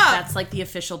 Shut up! That's like the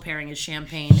official pairing is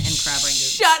champagne and crab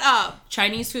rangoons. Shut up.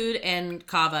 Chinese food and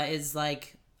cava is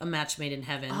like a match made in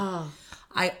heaven. Oh.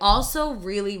 I also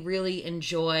really, really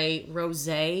enjoy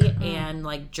rosé and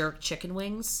like jerk chicken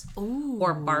wings. Ooh.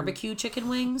 Or barbecue chicken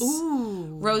wings.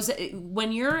 Ooh. Rosé,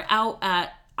 when you're out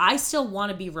at, I still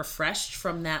want to be refreshed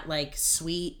from that like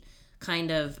sweet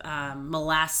kind of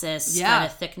molasses kind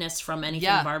of thickness from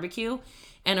anything barbecue.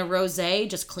 And a rosé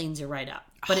just cleans you right up.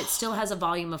 But it still has a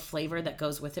volume of flavor that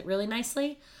goes with it really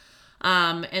nicely.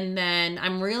 And then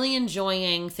I'm really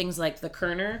enjoying things like the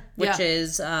Kerner, which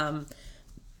is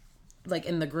like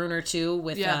in the Gruner too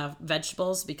with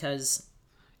vegetables because...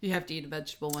 You have to eat a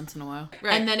vegetable once in a while.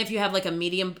 Right. And then if you have like a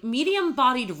medium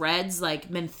bodied reds like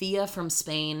Mencia from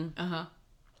Spain.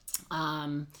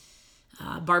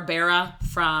 Barbera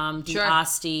from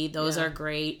D'Asti. Those are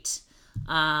great.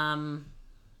 Cab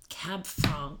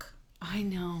Franc. I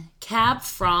know. Cab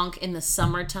Franc in the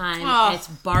summertime. Oh. It's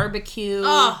barbecue.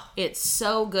 Oh. It's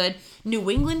so good. New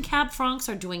England Cab Francs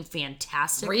are doing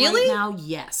fantastic Really? right now.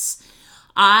 Yes.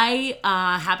 I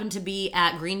happened to be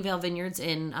at Greenvale Vineyards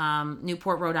in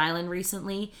Newport, Rhode Island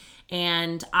recently.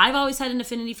 And I've always had an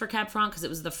affinity for Cab Franc because it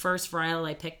was the first varietal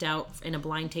I picked out in a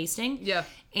blind tasting. Yeah.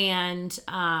 And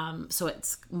so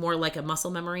it's more like a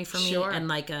muscle memory for me and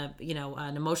like a,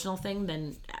 an emotional thing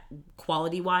than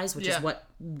quality wise, which is what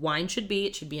wine should be.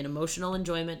 It should be an emotional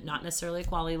enjoyment, not necessarily a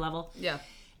quality level. Yeah.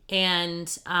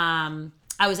 And I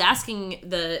was asking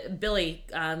Billy,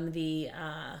 the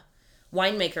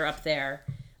winemaker up there,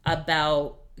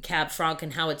 about Cab Franc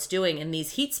and how it's doing, and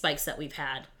these heat spikes that we've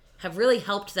had have really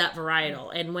helped that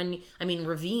varietal. And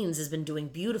Ravines has been doing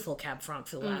beautiful Cab Franc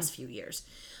for the last few years.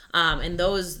 And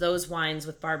those wines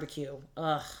with barbecue,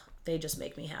 they just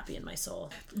make me happy in my soul.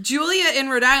 Julia in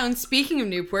Rhode Island, speaking of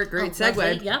Newport, great segue.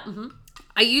 Lovely. Yep. Mm-hmm.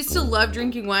 I used to love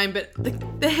drinking wine, but the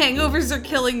hangovers are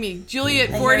killing me. Julia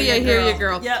at 40, I hear you,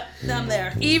 girl. Yep, I'm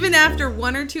there. Even after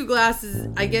one or two glasses,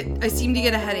 I seem to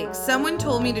get a headache. Someone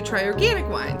told me to try organic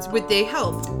wines. Would they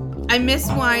help? I miss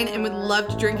wine and would love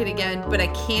to drink it again, but I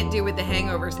can't do with the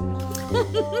hangovers.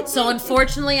 So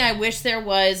unfortunately, I wish there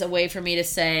was a way for me to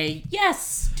say,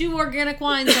 yes, do organic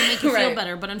wines, they'll make you feel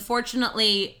better. But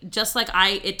unfortunately, just like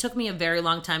it took me a very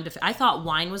long time I thought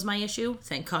wine was my issue.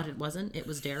 Thank God it wasn't. It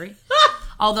was dairy.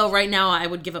 Although right now I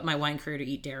would give up my wine career to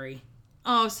eat dairy.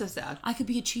 Oh, so sad. I could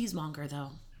be a cheesemonger though.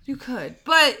 You could.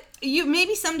 But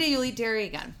maybe someday you'll eat dairy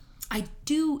again. I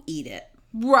do eat it.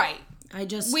 Right.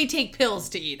 We take pills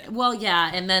to eat it. Well,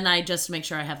 yeah, and then I just make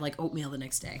sure I have like oatmeal the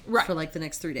next day. Right. For like the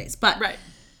next 3 days. But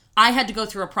I had to go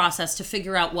through a process to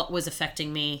figure out what was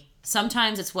affecting me.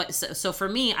 Sometimes it's so for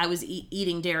me, I was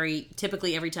eating dairy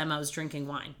typically every time I was drinking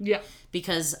wine. Yeah.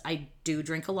 Because I do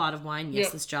drink a lot of wine.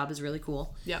 Yes, this job is really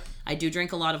cool. Yep. I do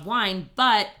drink a lot of wine,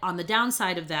 but on the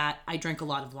downside of that, I drink a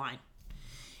lot of wine.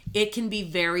 it can be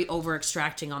very over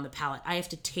extracting on the palate. I have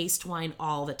to taste wine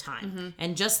all the time.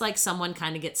 And just like someone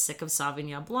kind of gets sick of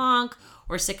Sauvignon Blanc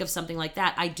or sick of something like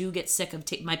that, I do get sick of,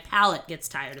 my palate gets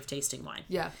tired of tasting wine.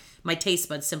 Yeah. My taste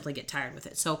buds simply get tired with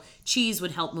it. So cheese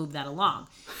would help move that along.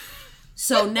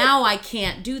 So now I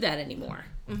can't do that anymore.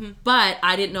 But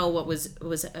I didn't know what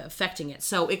was affecting it.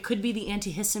 So it could be the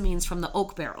antihistamines from the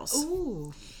oak barrels.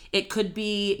 Ooh. It could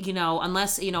be,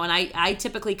 unless, and I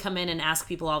typically come in and ask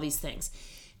people all these things.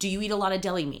 Do you eat a lot of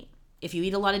deli meat? If you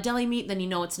eat a lot of deli meat, then you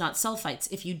know it's not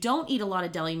sulfites. If you don't eat a lot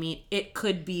of deli meat, it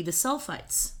could be the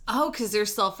sulfites. Oh, because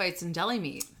there's sulfites in deli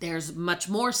meat. There's much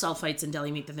more sulfites in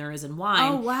deli meat than there is in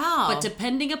wine. Oh, wow. But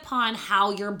depending upon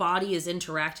how your body is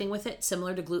interacting with it,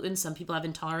 similar to gluten, some people have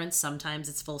intolerance, sometimes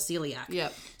it's full celiac.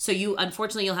 Yep. So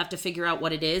unfortunately, you'll have to figure out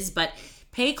what it is, but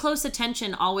pay close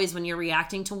attention always when you're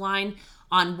reacting to wine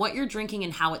on what you're drinking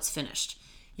and how it's finished.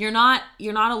 You're not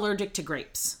allergic to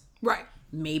grapes. Right.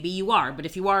 Maybe you are, but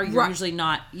if you are, you're usually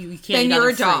not. You can't. Then eat you're other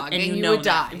a dog, fruit, and you know would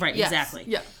die. Right, Yes. exactly.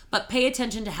 Yeah. But pay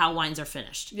attention to how wines are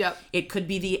finished. Yep. It could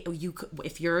be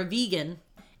if you're a vegan,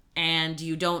 and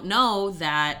you don't know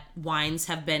that wines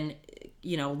have been,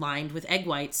 lined with egg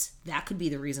whites. That could be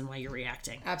the reason why you're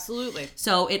reacting. Absolutely.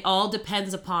 So it all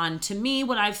depends upon, to me,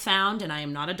 what I've found, and I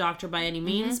am not a doctor by any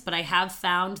means, but I have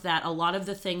found that a lot of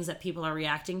the things that people are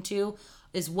reacting to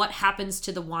is what happens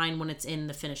to the wine when it's in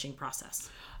the finishing process.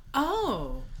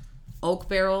 Oh. Oak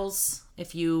barrels,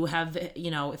 if you have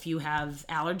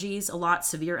allergies,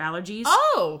 severe allergies,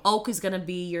 oak is going to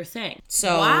be your thing.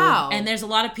 So, wow. And there's a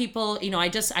lot of people,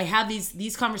 I have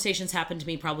these conversations happen to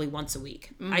me probably once a week.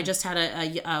 I just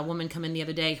had a woman come in the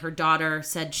other day. Her daughter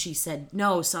said,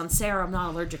 no, Sancerre I'm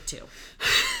not allergic to.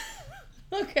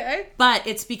 Okay. But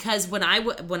it's because when I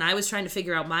was trying to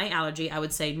figure out my allergy, I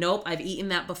would say, nope, I've eaten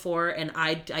that before. And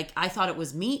I thought it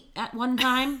was meat at one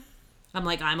time. I'm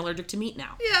like, I'm allergic to meat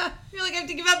now. Yeah. You're like, I have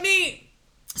to give up meat.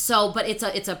 So, but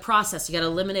it's a process. You got to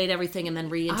eliminate everything and then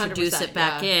reintroduce it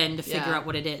back in to figure out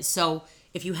what it is. So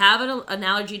if you have an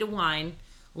allergy to wine,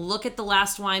 look at the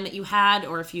last wine that you had,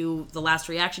 or the last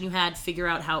reaction you had, figure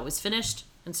out how it was finished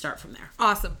and start from there.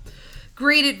 Awesome.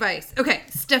 Great advice. Okay,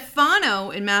 Stefano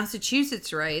in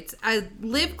Massachusetts writes, I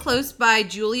live close by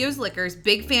Giulio's Liquors.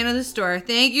 Big fan of the store.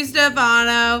 Thank you,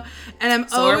 Stefano. And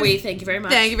are we. Thank you very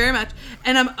much. Thank you very much.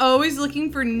 And I'm always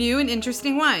looking for new and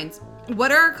interesting wines.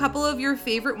 What are a couple of your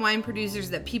favorite wine producers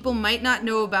that people might not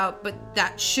know about, but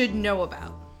that should know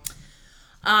about?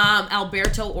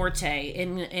 Alberto Orte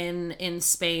in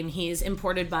Spain. He's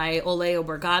imported by Ole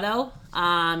Obrigado.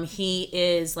 He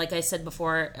is, like I said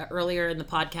before earlier in the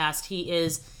podcast, he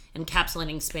is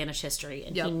encapsulating Spanish history,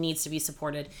 and he needs to be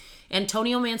supported.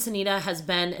 Antonio Manzanita has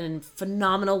been a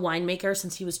phenomenal winemaker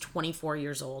since he was 24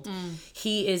 years old.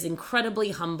 He is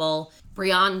incredibly humble.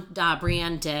 Brienne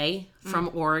Day from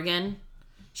Oregon.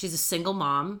 She's a single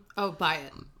mom. Oh, buy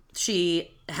it.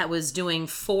 She had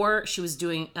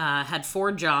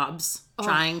 4 jobs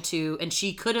trying to, and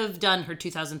she could have done her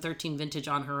 2013 vintage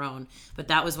on her own, but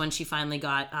that was when she finally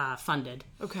got funded.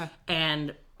 Okay.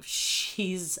 And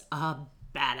she's a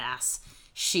badass.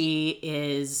 She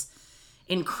is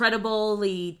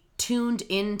incredibly tuned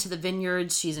into the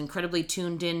vineyards. She's incredibly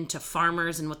tuned into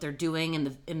farmers and what they're doing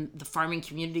in the farming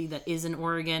community that is in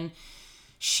Oregon.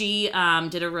 She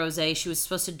did a rosé. She was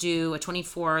supposed to do a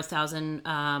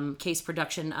 24,000 case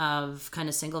production of kind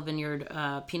of single vineyard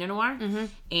Pinot Noir.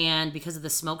 And because of the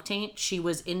smoke taint, she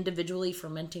was individually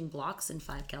fermenting blocks in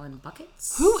 5-gallon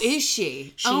buckets. Who is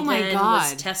she? Oh my then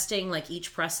God. was testing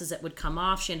each press as it would come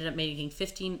off. She ended up making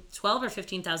 12 or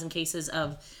 15,000 cases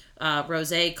of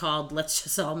rosé called Let's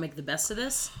Just All Make the Best of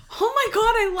This. Oh my God,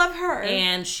 I love her.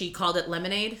 And she called it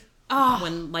Lemonade.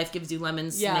 When life gives you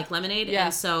lemons to make lemonade. Yeah.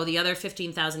 And so the other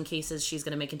 15,000 cases she's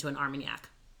going to make into an Armagnac.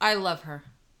 I love her.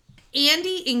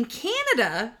 Andy in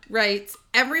Canada writes,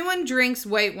 everyone drinks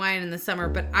white wine in the summer,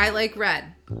 but I like red.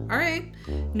 All right.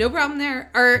 No problem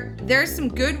there. There's some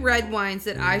good red wines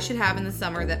that I should have in the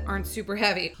summer that aren't super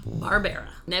heavy. Barbera,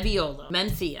 Nebbiolo,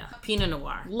 Mencia, Pinot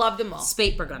Noir. Love them all.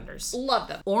 Spätburgunders. Love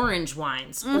them. Orange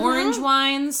wines. Orange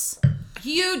wines.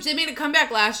 Huge. They made a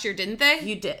comeback last year, didn't they?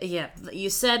 You did, yeah.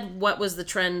 You said what was the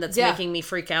trend that's making me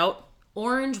freak out.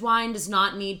 Orange wine does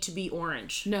not need to be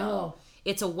orange. No.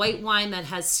 It's a white wine that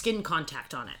has skin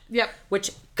contact on it. Yep. Which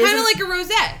kind of like a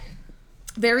rosé.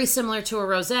 Very similar to a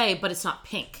rosé, but it's not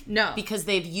pink. No. Because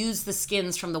they've used the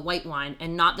skins from the white wine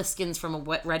and not the skins from a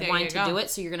red wine to do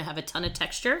it, so you're going to have a ton of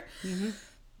texture.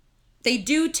 They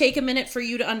do take a minute for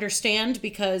you to understand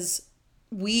because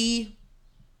we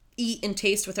eat and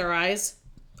taste with our eyes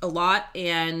a lot,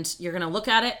 and you're going to look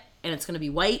at it and it's going to be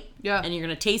white. Yeah. And you're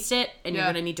going to taste it, and you're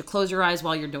going to need to close your eyes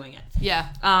while you're doing it. Yeah.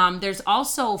 There's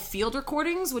also Field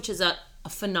Recordings, which is a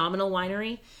phenomenal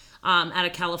winery out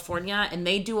of California, and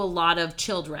they do a lot of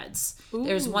chilled reds. Ooh.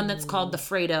 There's one that's called the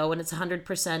Fredo, and it's 100%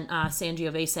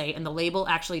 Sangiovese, and the label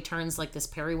actually turns like this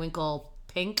periwinkle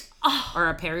pink or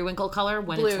a periwinkle color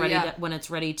when it's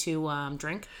ready to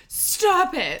drink.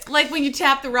 Stop it! Like when you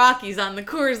tap the Rockies on the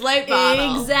Coors Light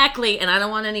bottle. Exactly, and I don't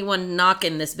want anyone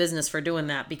knocking this business for doing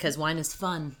that because wine is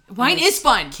fun. Wine is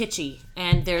fun, kitschy,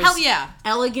 and there's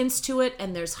elegance to it,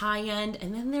 and there's high end,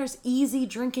 and then there's easy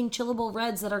drinking chillable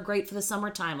reds that are great for the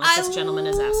summertime, like this gentleman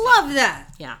is asking. Love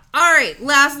that. Yeah. All right,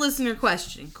 last listener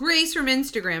question. Grace from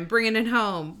Instagram, bringing it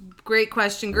home. Great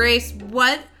question, Grace.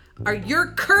 What are your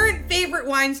current favorite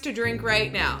wines to drink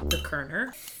right now? The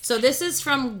Kerner. So this is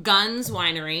from Gonc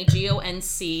Winery,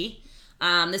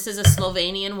 Gonc. This is a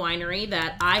Slovenian winery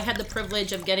that I had the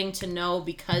privilege of getting to know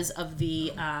because of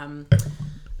the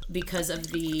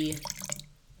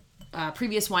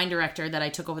previous wine director that I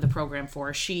took over the program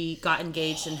for. She got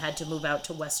engaged and had to move out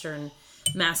to Western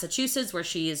Massachusetts, where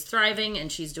she is thriving,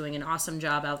 and she's doing an awesome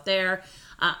job out there.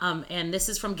 And this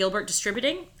is from Gilbert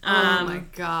Distributing. Oh my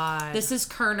God. This is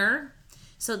Kerner.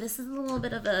 So this is a little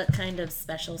bit of a kind of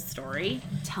special story.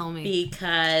 Tell me.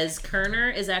 Because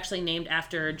Kerner is actually named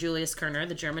after Julius Kerner,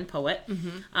 the German poet.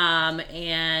 Mm-hmm.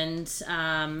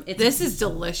 This is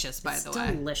delicious, by the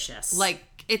way. Delicious. Like,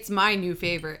 it's my new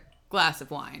favorite glass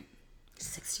of wine.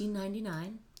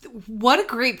 $16.99. What a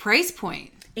great price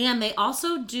point. And they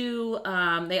also do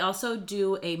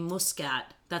a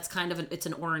Muscat. That's kind of it's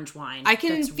an orange wine. I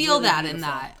can feel really that beautiful. In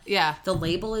that. Yeah. The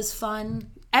label is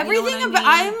fun. Everything about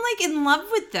I'm like in love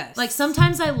with this. Like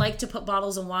sometimes I like to put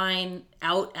bottles of wine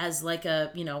out as like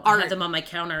a, I have them on my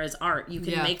counter as art. You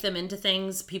can make them into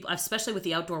things. People, especially with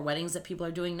the outdoor weddings that people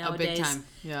are doing nowadays. Big time.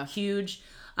 Yeah. Huge.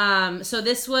 So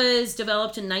this was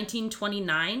developed in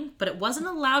 1929, but it wasn't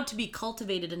allowed to be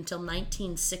cultivated until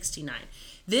 1969.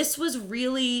 This was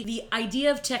really the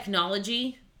idea of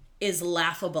technology is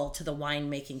laughable to the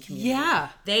winemaking community. Yeah.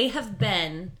 They have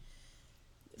been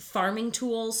farming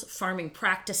tools, farming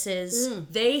practices.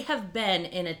 They have been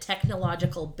in a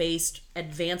technological based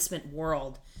advancement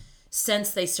world since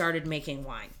they started making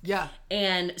wine. Yeah.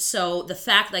 And so the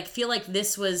fact, like, feel like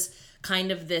this was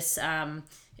kind of this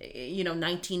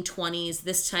 1920s,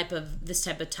 this type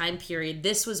of time period.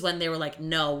 This was when they were like,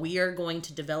 no, we are going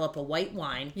to develop a white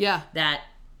wine that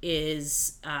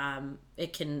is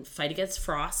it can fight against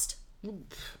frost.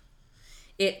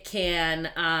 It can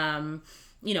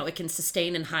it can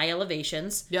sustain in high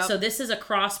elevations. Yep. So this is a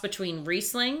cross between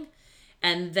Riesling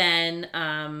and then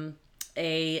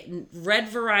a red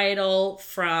varietal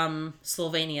from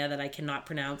Slovenia that I cannot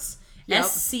pronounce. Yep.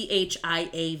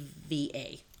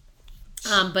 Schiava.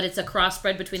 But it's a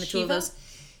crossbred between the two of those.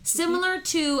 Similar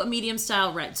to a medium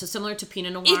style red, so similar to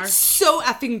Pinot Noir. It's so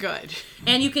effing good.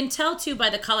 And you can tell too by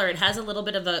the color, it has a little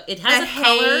bit of a color.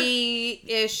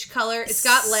 Hay-ish color. It's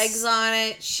got legs on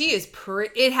it. She is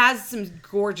it has some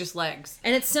gorgeous legs.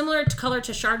 And it's similar to color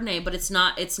to Chardonnay, but it's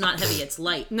not heavy, it's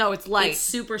light. No, it's light. It's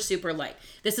super, super light.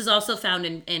 This is also found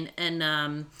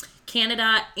in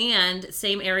Canada and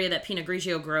same area that Pinot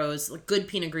Grigio grows, like good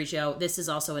Pinot Grigio. This is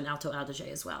also in Alto Adige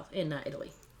as well, in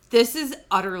Italy. This is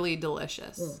utterly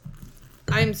delicious.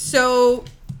 I'm so,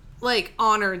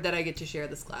 honored that I get to share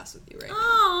this glass with you right now.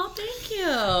 Oh, thank you.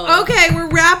 Okay, we're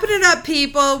wrapping it up,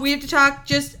 people. We have to talk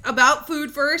just about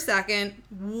food for a second.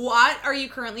 What are you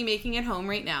currently making at home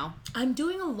right now? I'm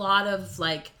doing a lot of,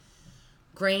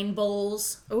 grain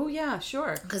bowls. Oh, yeah,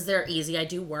 sure. Because they're easy. I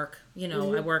do work.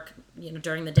 I work,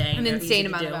 during the day. An insane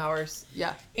amount of hours.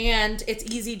 Yeah. And it's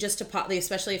easy just to pop,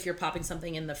 especially if you're popping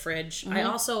something in the fridge. Mm-hmm. I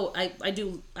also,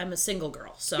 I'm a single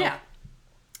girl. So,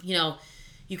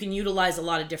 you can utilize a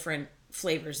lot of different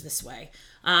flavors this way.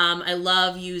 I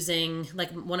love using,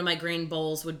 one of my grain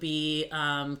bowls would be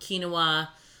quinoa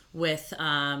with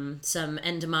some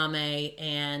edamame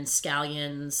and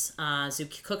scallions,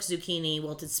 cooked zucchini,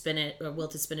 wilted spinach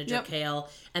or kale,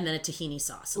 and then a tahini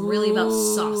sauce. I'm really about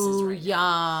sauces right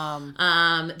now.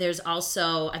 Yum. There's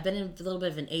also, I've been in a little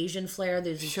bit of an Asian flair.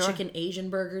 There's these chicken Asian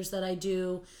burgers that I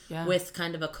do with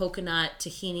kind of a coconut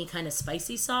tahini kind of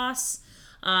spicy sauce.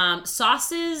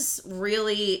 Sauces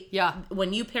really,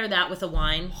 when you pair that with a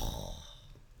wine...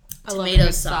 tomato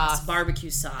sauce,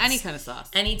 barbecue sauce, any kind of sauce,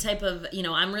 any type of,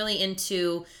 I'm really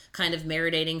into kind of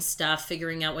marinating stuff,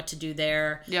 figuring out what to do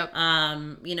there. Yep.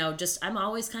 You know, just I'm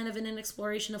always kind of in an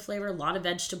exploration of flavor. A lot of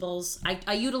vegetables.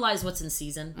 I utilize what's in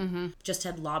season. Mm-hmm. Just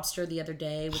had lobster the other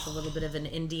day with a little bit of an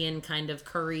Indian kind of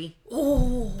curry.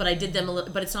 Oh. But I did them a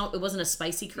little. But it wasn't a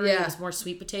spicy curry. Yeah. It was more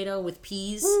sweet potato with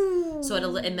peas. Ooh. So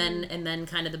and then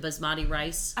kind of the basmati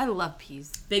rice. I love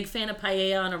peas. Big fan of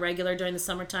paella on a regular during the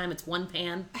summertime. It's one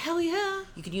pan. Hell yeah.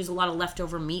 You could use a lot of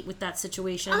leftover meat with that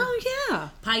situation. Oh yeah.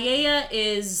 Paella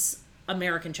is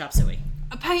American chop suey.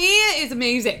 A paella is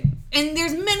amazing. And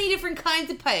there's many different kinds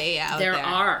of paella out there. There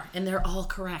are, and they're all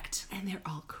correct. And they're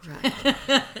all correct.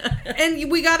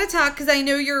 And we got to talk, because I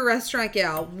know you're a restaurant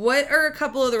gal. What are a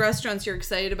couple of the restaurants you're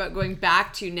excited about going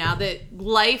back to now that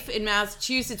life in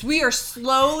Massachusetts, we are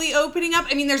slowly opening up?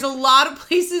 I mean, there's a lot of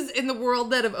places in the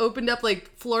world that have opened up,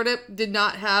 like Florida did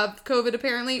not have COVID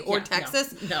apparently, or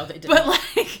Texas. No, they didn't. But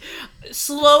like,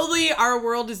 slowly our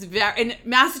world is and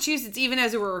Massachusetts, even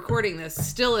as we're recording this,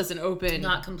 still isn't open.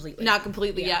 Not completely. Not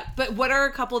completely yet. But what are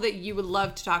a couple that you would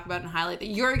love to talk about and highlight that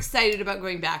you're excited about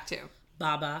going back to?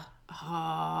 Baba.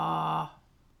 Ah.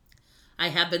 I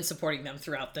have been supporting them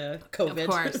throughout the COVID.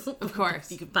 Of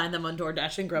course. You can find them on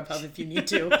DoorDash and Grubhub if you need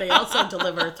to. They also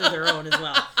deliver through their own as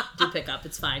well. Do pick up.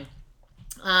 It's fine.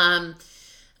 I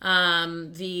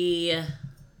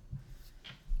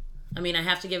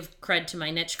have to give cred to my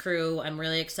niche crew. I'm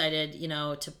really excited,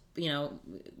 to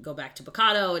go back to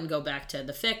Bocado and go back to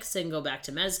the Fix and go back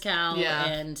to Mezcal. Yeah.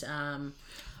 And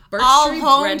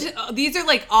these are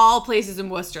like all places in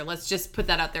Worcester. Let's just put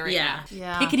that out there right now.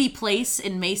 Yeah. Pickety Place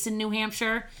in Mason, New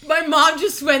Hampshire. My mom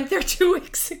just went there 2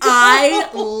 weeks ago.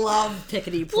 I love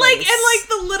Pickety Place.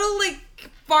 The little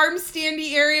farm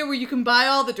standy area where you can buy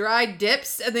all the dried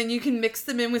dips and then you can mix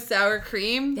them in with sour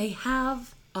cream. They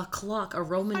have a clock, a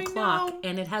Roman clock,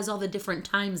 and it has all the different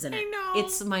times in it. I know.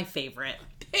 It's my favorite.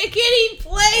 Pickety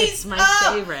Place! It's my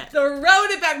favorite. The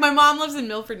road it back. My mom lives in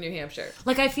Milford, New Hampshire.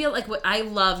 I feel like what I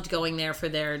loved going there for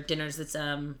their dinners. It's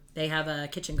they have a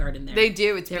kitchen garden there. They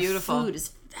do. It's their beautiful. Food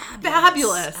is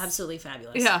fabulous. Absolutely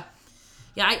fabulous. Yeah.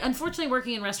 Yeah, unfortunately,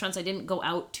 working in restaurants, I didn't go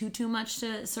out too much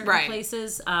to certain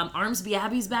places. Armsby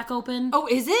Abbey's back open. Oh,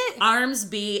 is it?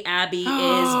 Armsby Abbey is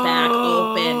back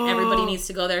open. Everybody needs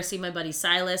to go there, see my buddy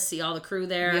Silas, see all the crew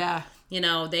there. Yeah.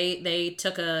 They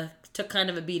took kind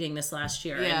of a beating this last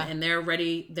year, and they're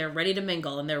ready to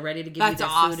mingle, and they're ready to give you their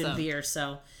food and beer.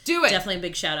 So do it. Definitely a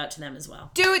big shout out to them as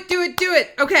well. Do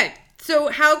it. Okay. So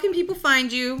how can people find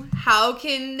you? How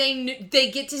can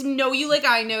they get to know you like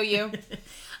I know you?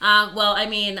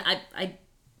 I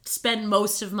spend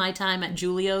most of my time at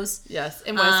Julio's. Yes,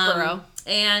 in Westboro.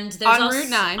 And there's on Route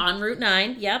 9. On Route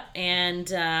 9, yep. And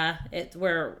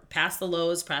we're past the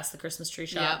Lowe's, past the Christmas tree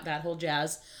shop, that whole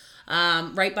jazz.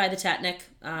 Right by the Tatnick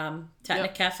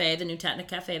Cafe, the new Tatnick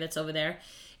Cafe that's over there.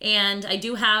 And we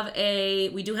do have a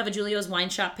Julio's Wine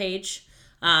Shop page.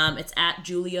 It's at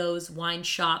Julio's Wine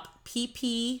Shop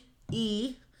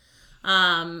PPE.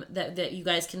 That you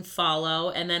guys can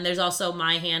follow, and then there's also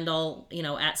my handle,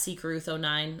 at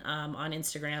ccaruth09 on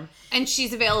Instagram. And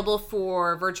she's available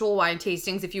for virtual wine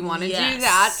tastings if you want to do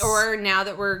that, or now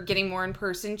that we're getting more in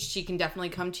person, she can definitely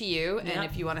come to you. And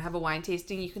if you want to have a wine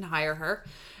tasting, you can hire her,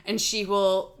 and she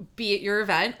will be at your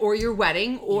event or your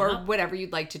wedding or whatever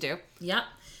you'd like to do. Yep.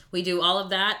 We do all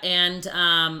of that, and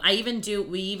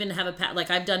we even have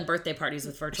I've done birthday parties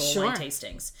with virtual wine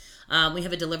tastings. We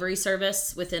have a delivery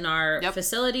service within our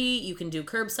facility. You can do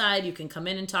curbside. You can come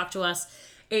in and talk to us.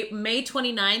 May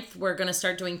 29th, we're going to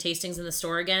start doing tastings in the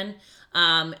store again.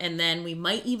 And then we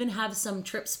might even have some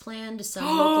trips planned to some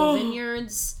local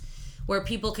vineyards where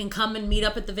people can come and meet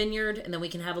up at the vineyard, and then we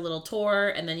can have a little tour,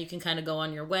 and then you can kind of go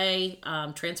on your way.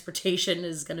 Transportation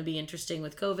is going to be interesting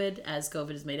with COVID, as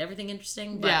COVID has made everything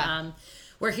interesting. But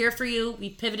we're here for you. We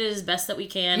pivoted as best that we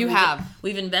can.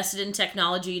 We've invested in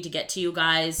technology to get to you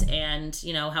guys, and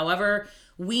however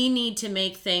we need to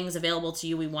make things available to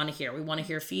you, we want to hear. We want to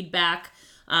hear feedback.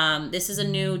 This is a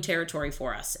new territory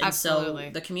for us, and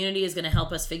so the community is going to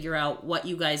help us figure out what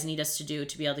you guys need us to do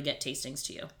to be able to get tastings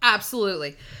to you.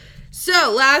 Absolutely.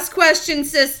 So, last question,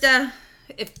 sister.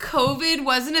 If COVID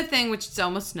wasn't a thing, which it's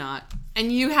almost not,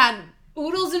 and you had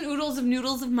oodles and oodles of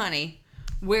noodles of money,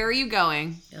 where are you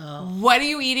going? Oh. What are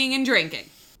you eating and drinking?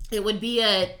 It would be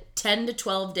a 10 to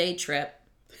 12 day trip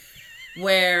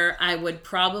where I would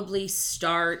probably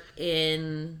start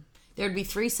in... There'd be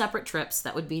 3 separate trips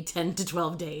that would be 10 to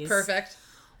 12 days. Perfect.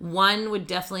 One would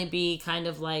definitely be kind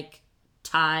of like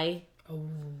Thailand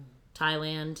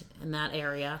and that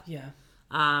area. Yeah.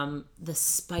 The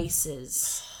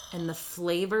spices and the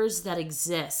flavors that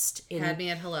exist in Had me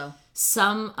at hello.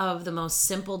 Some of the most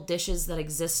simple dishes that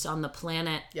exist on the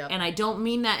planet. Yep. And I don't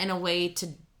mean that in a way to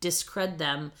discred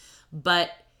them,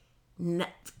 but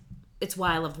it's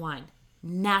why I love wine.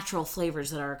 Natural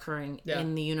flavors that are occurring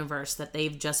in the universe that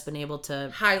they've just been able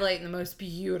to highlight in the most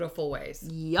beautiful ways.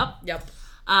 Yep.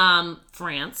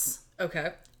 France.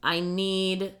 Okay. I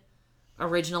need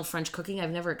original French cooking. I've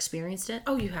never experienced it.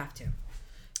 Oh, you have to.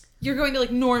 You're going to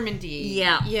like Normandy.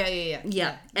 Yeah.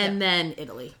 And then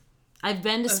Italy. I've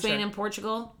been to Spain and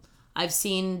Portugal. I've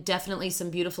seen definitely some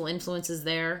beautiful influences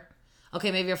there.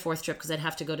 Okay, maybe a fourth trip because I'd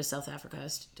have to go to South Africa.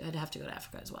 I'd have to go to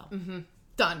Africa as well. Mm-hmm.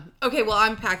 Done. Okay, well,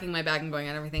 I'm packing my bag and going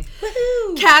on everything.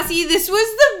 Woohoo! Cassie, this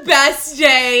was the best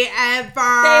day ever.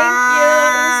 Thank you.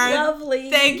 It was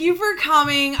lovely. Thank you for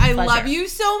coming. I love you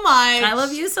so much. I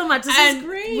love you so much. This is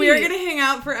great. We're going to hang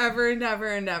out forever and ever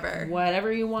and ever.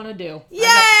 Whatever you want to do. Yay!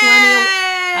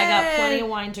 I got plenty of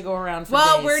wine to go around for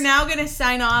days. We're now going to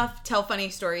sign off, tell funny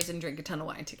stories, and drink a ton of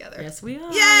wine together. Yes, we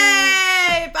are.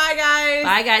 Yay! Bye, guys.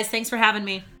 Bye, guys. Thanks for having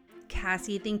me.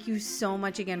 Cassie, thank you so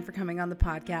much again for coming on the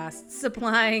podcast,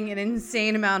 supplying an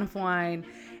insane amount of wine,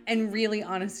 and really,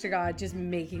 honest to God, just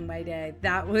making my day.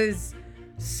 That was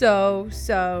so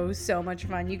much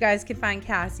fun. You guys can find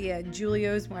Cassie at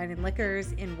Julio's Wine and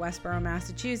Liquors in Westboro,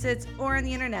 Massachusetts, or on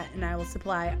the internet, and I will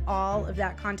supply all of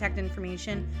that contact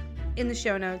information in the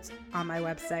show notes on my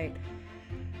website.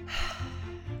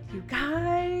 You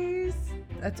guys,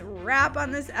 that's a wrap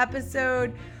on this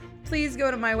episode. Please go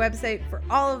to my website for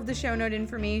all of the show note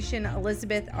information,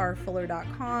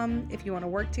 ElizabethRFuller.com. If you want to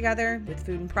work together with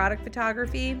food and product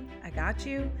photography, I got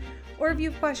you. Or if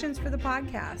you have questions for the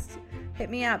podcast,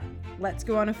 hit me up. Let's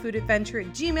go on a food adventure at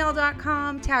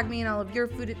gmail.com. Tag me in all of your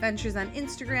food adventures on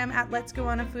Instagram at Let's Go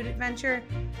on a Food Adventure.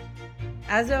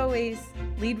 As always,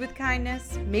 lead with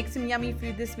kindness, make some yummy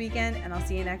food this weekend, and I'll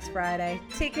see you next Friday.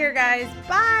 Take care, guys.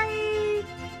 Bye.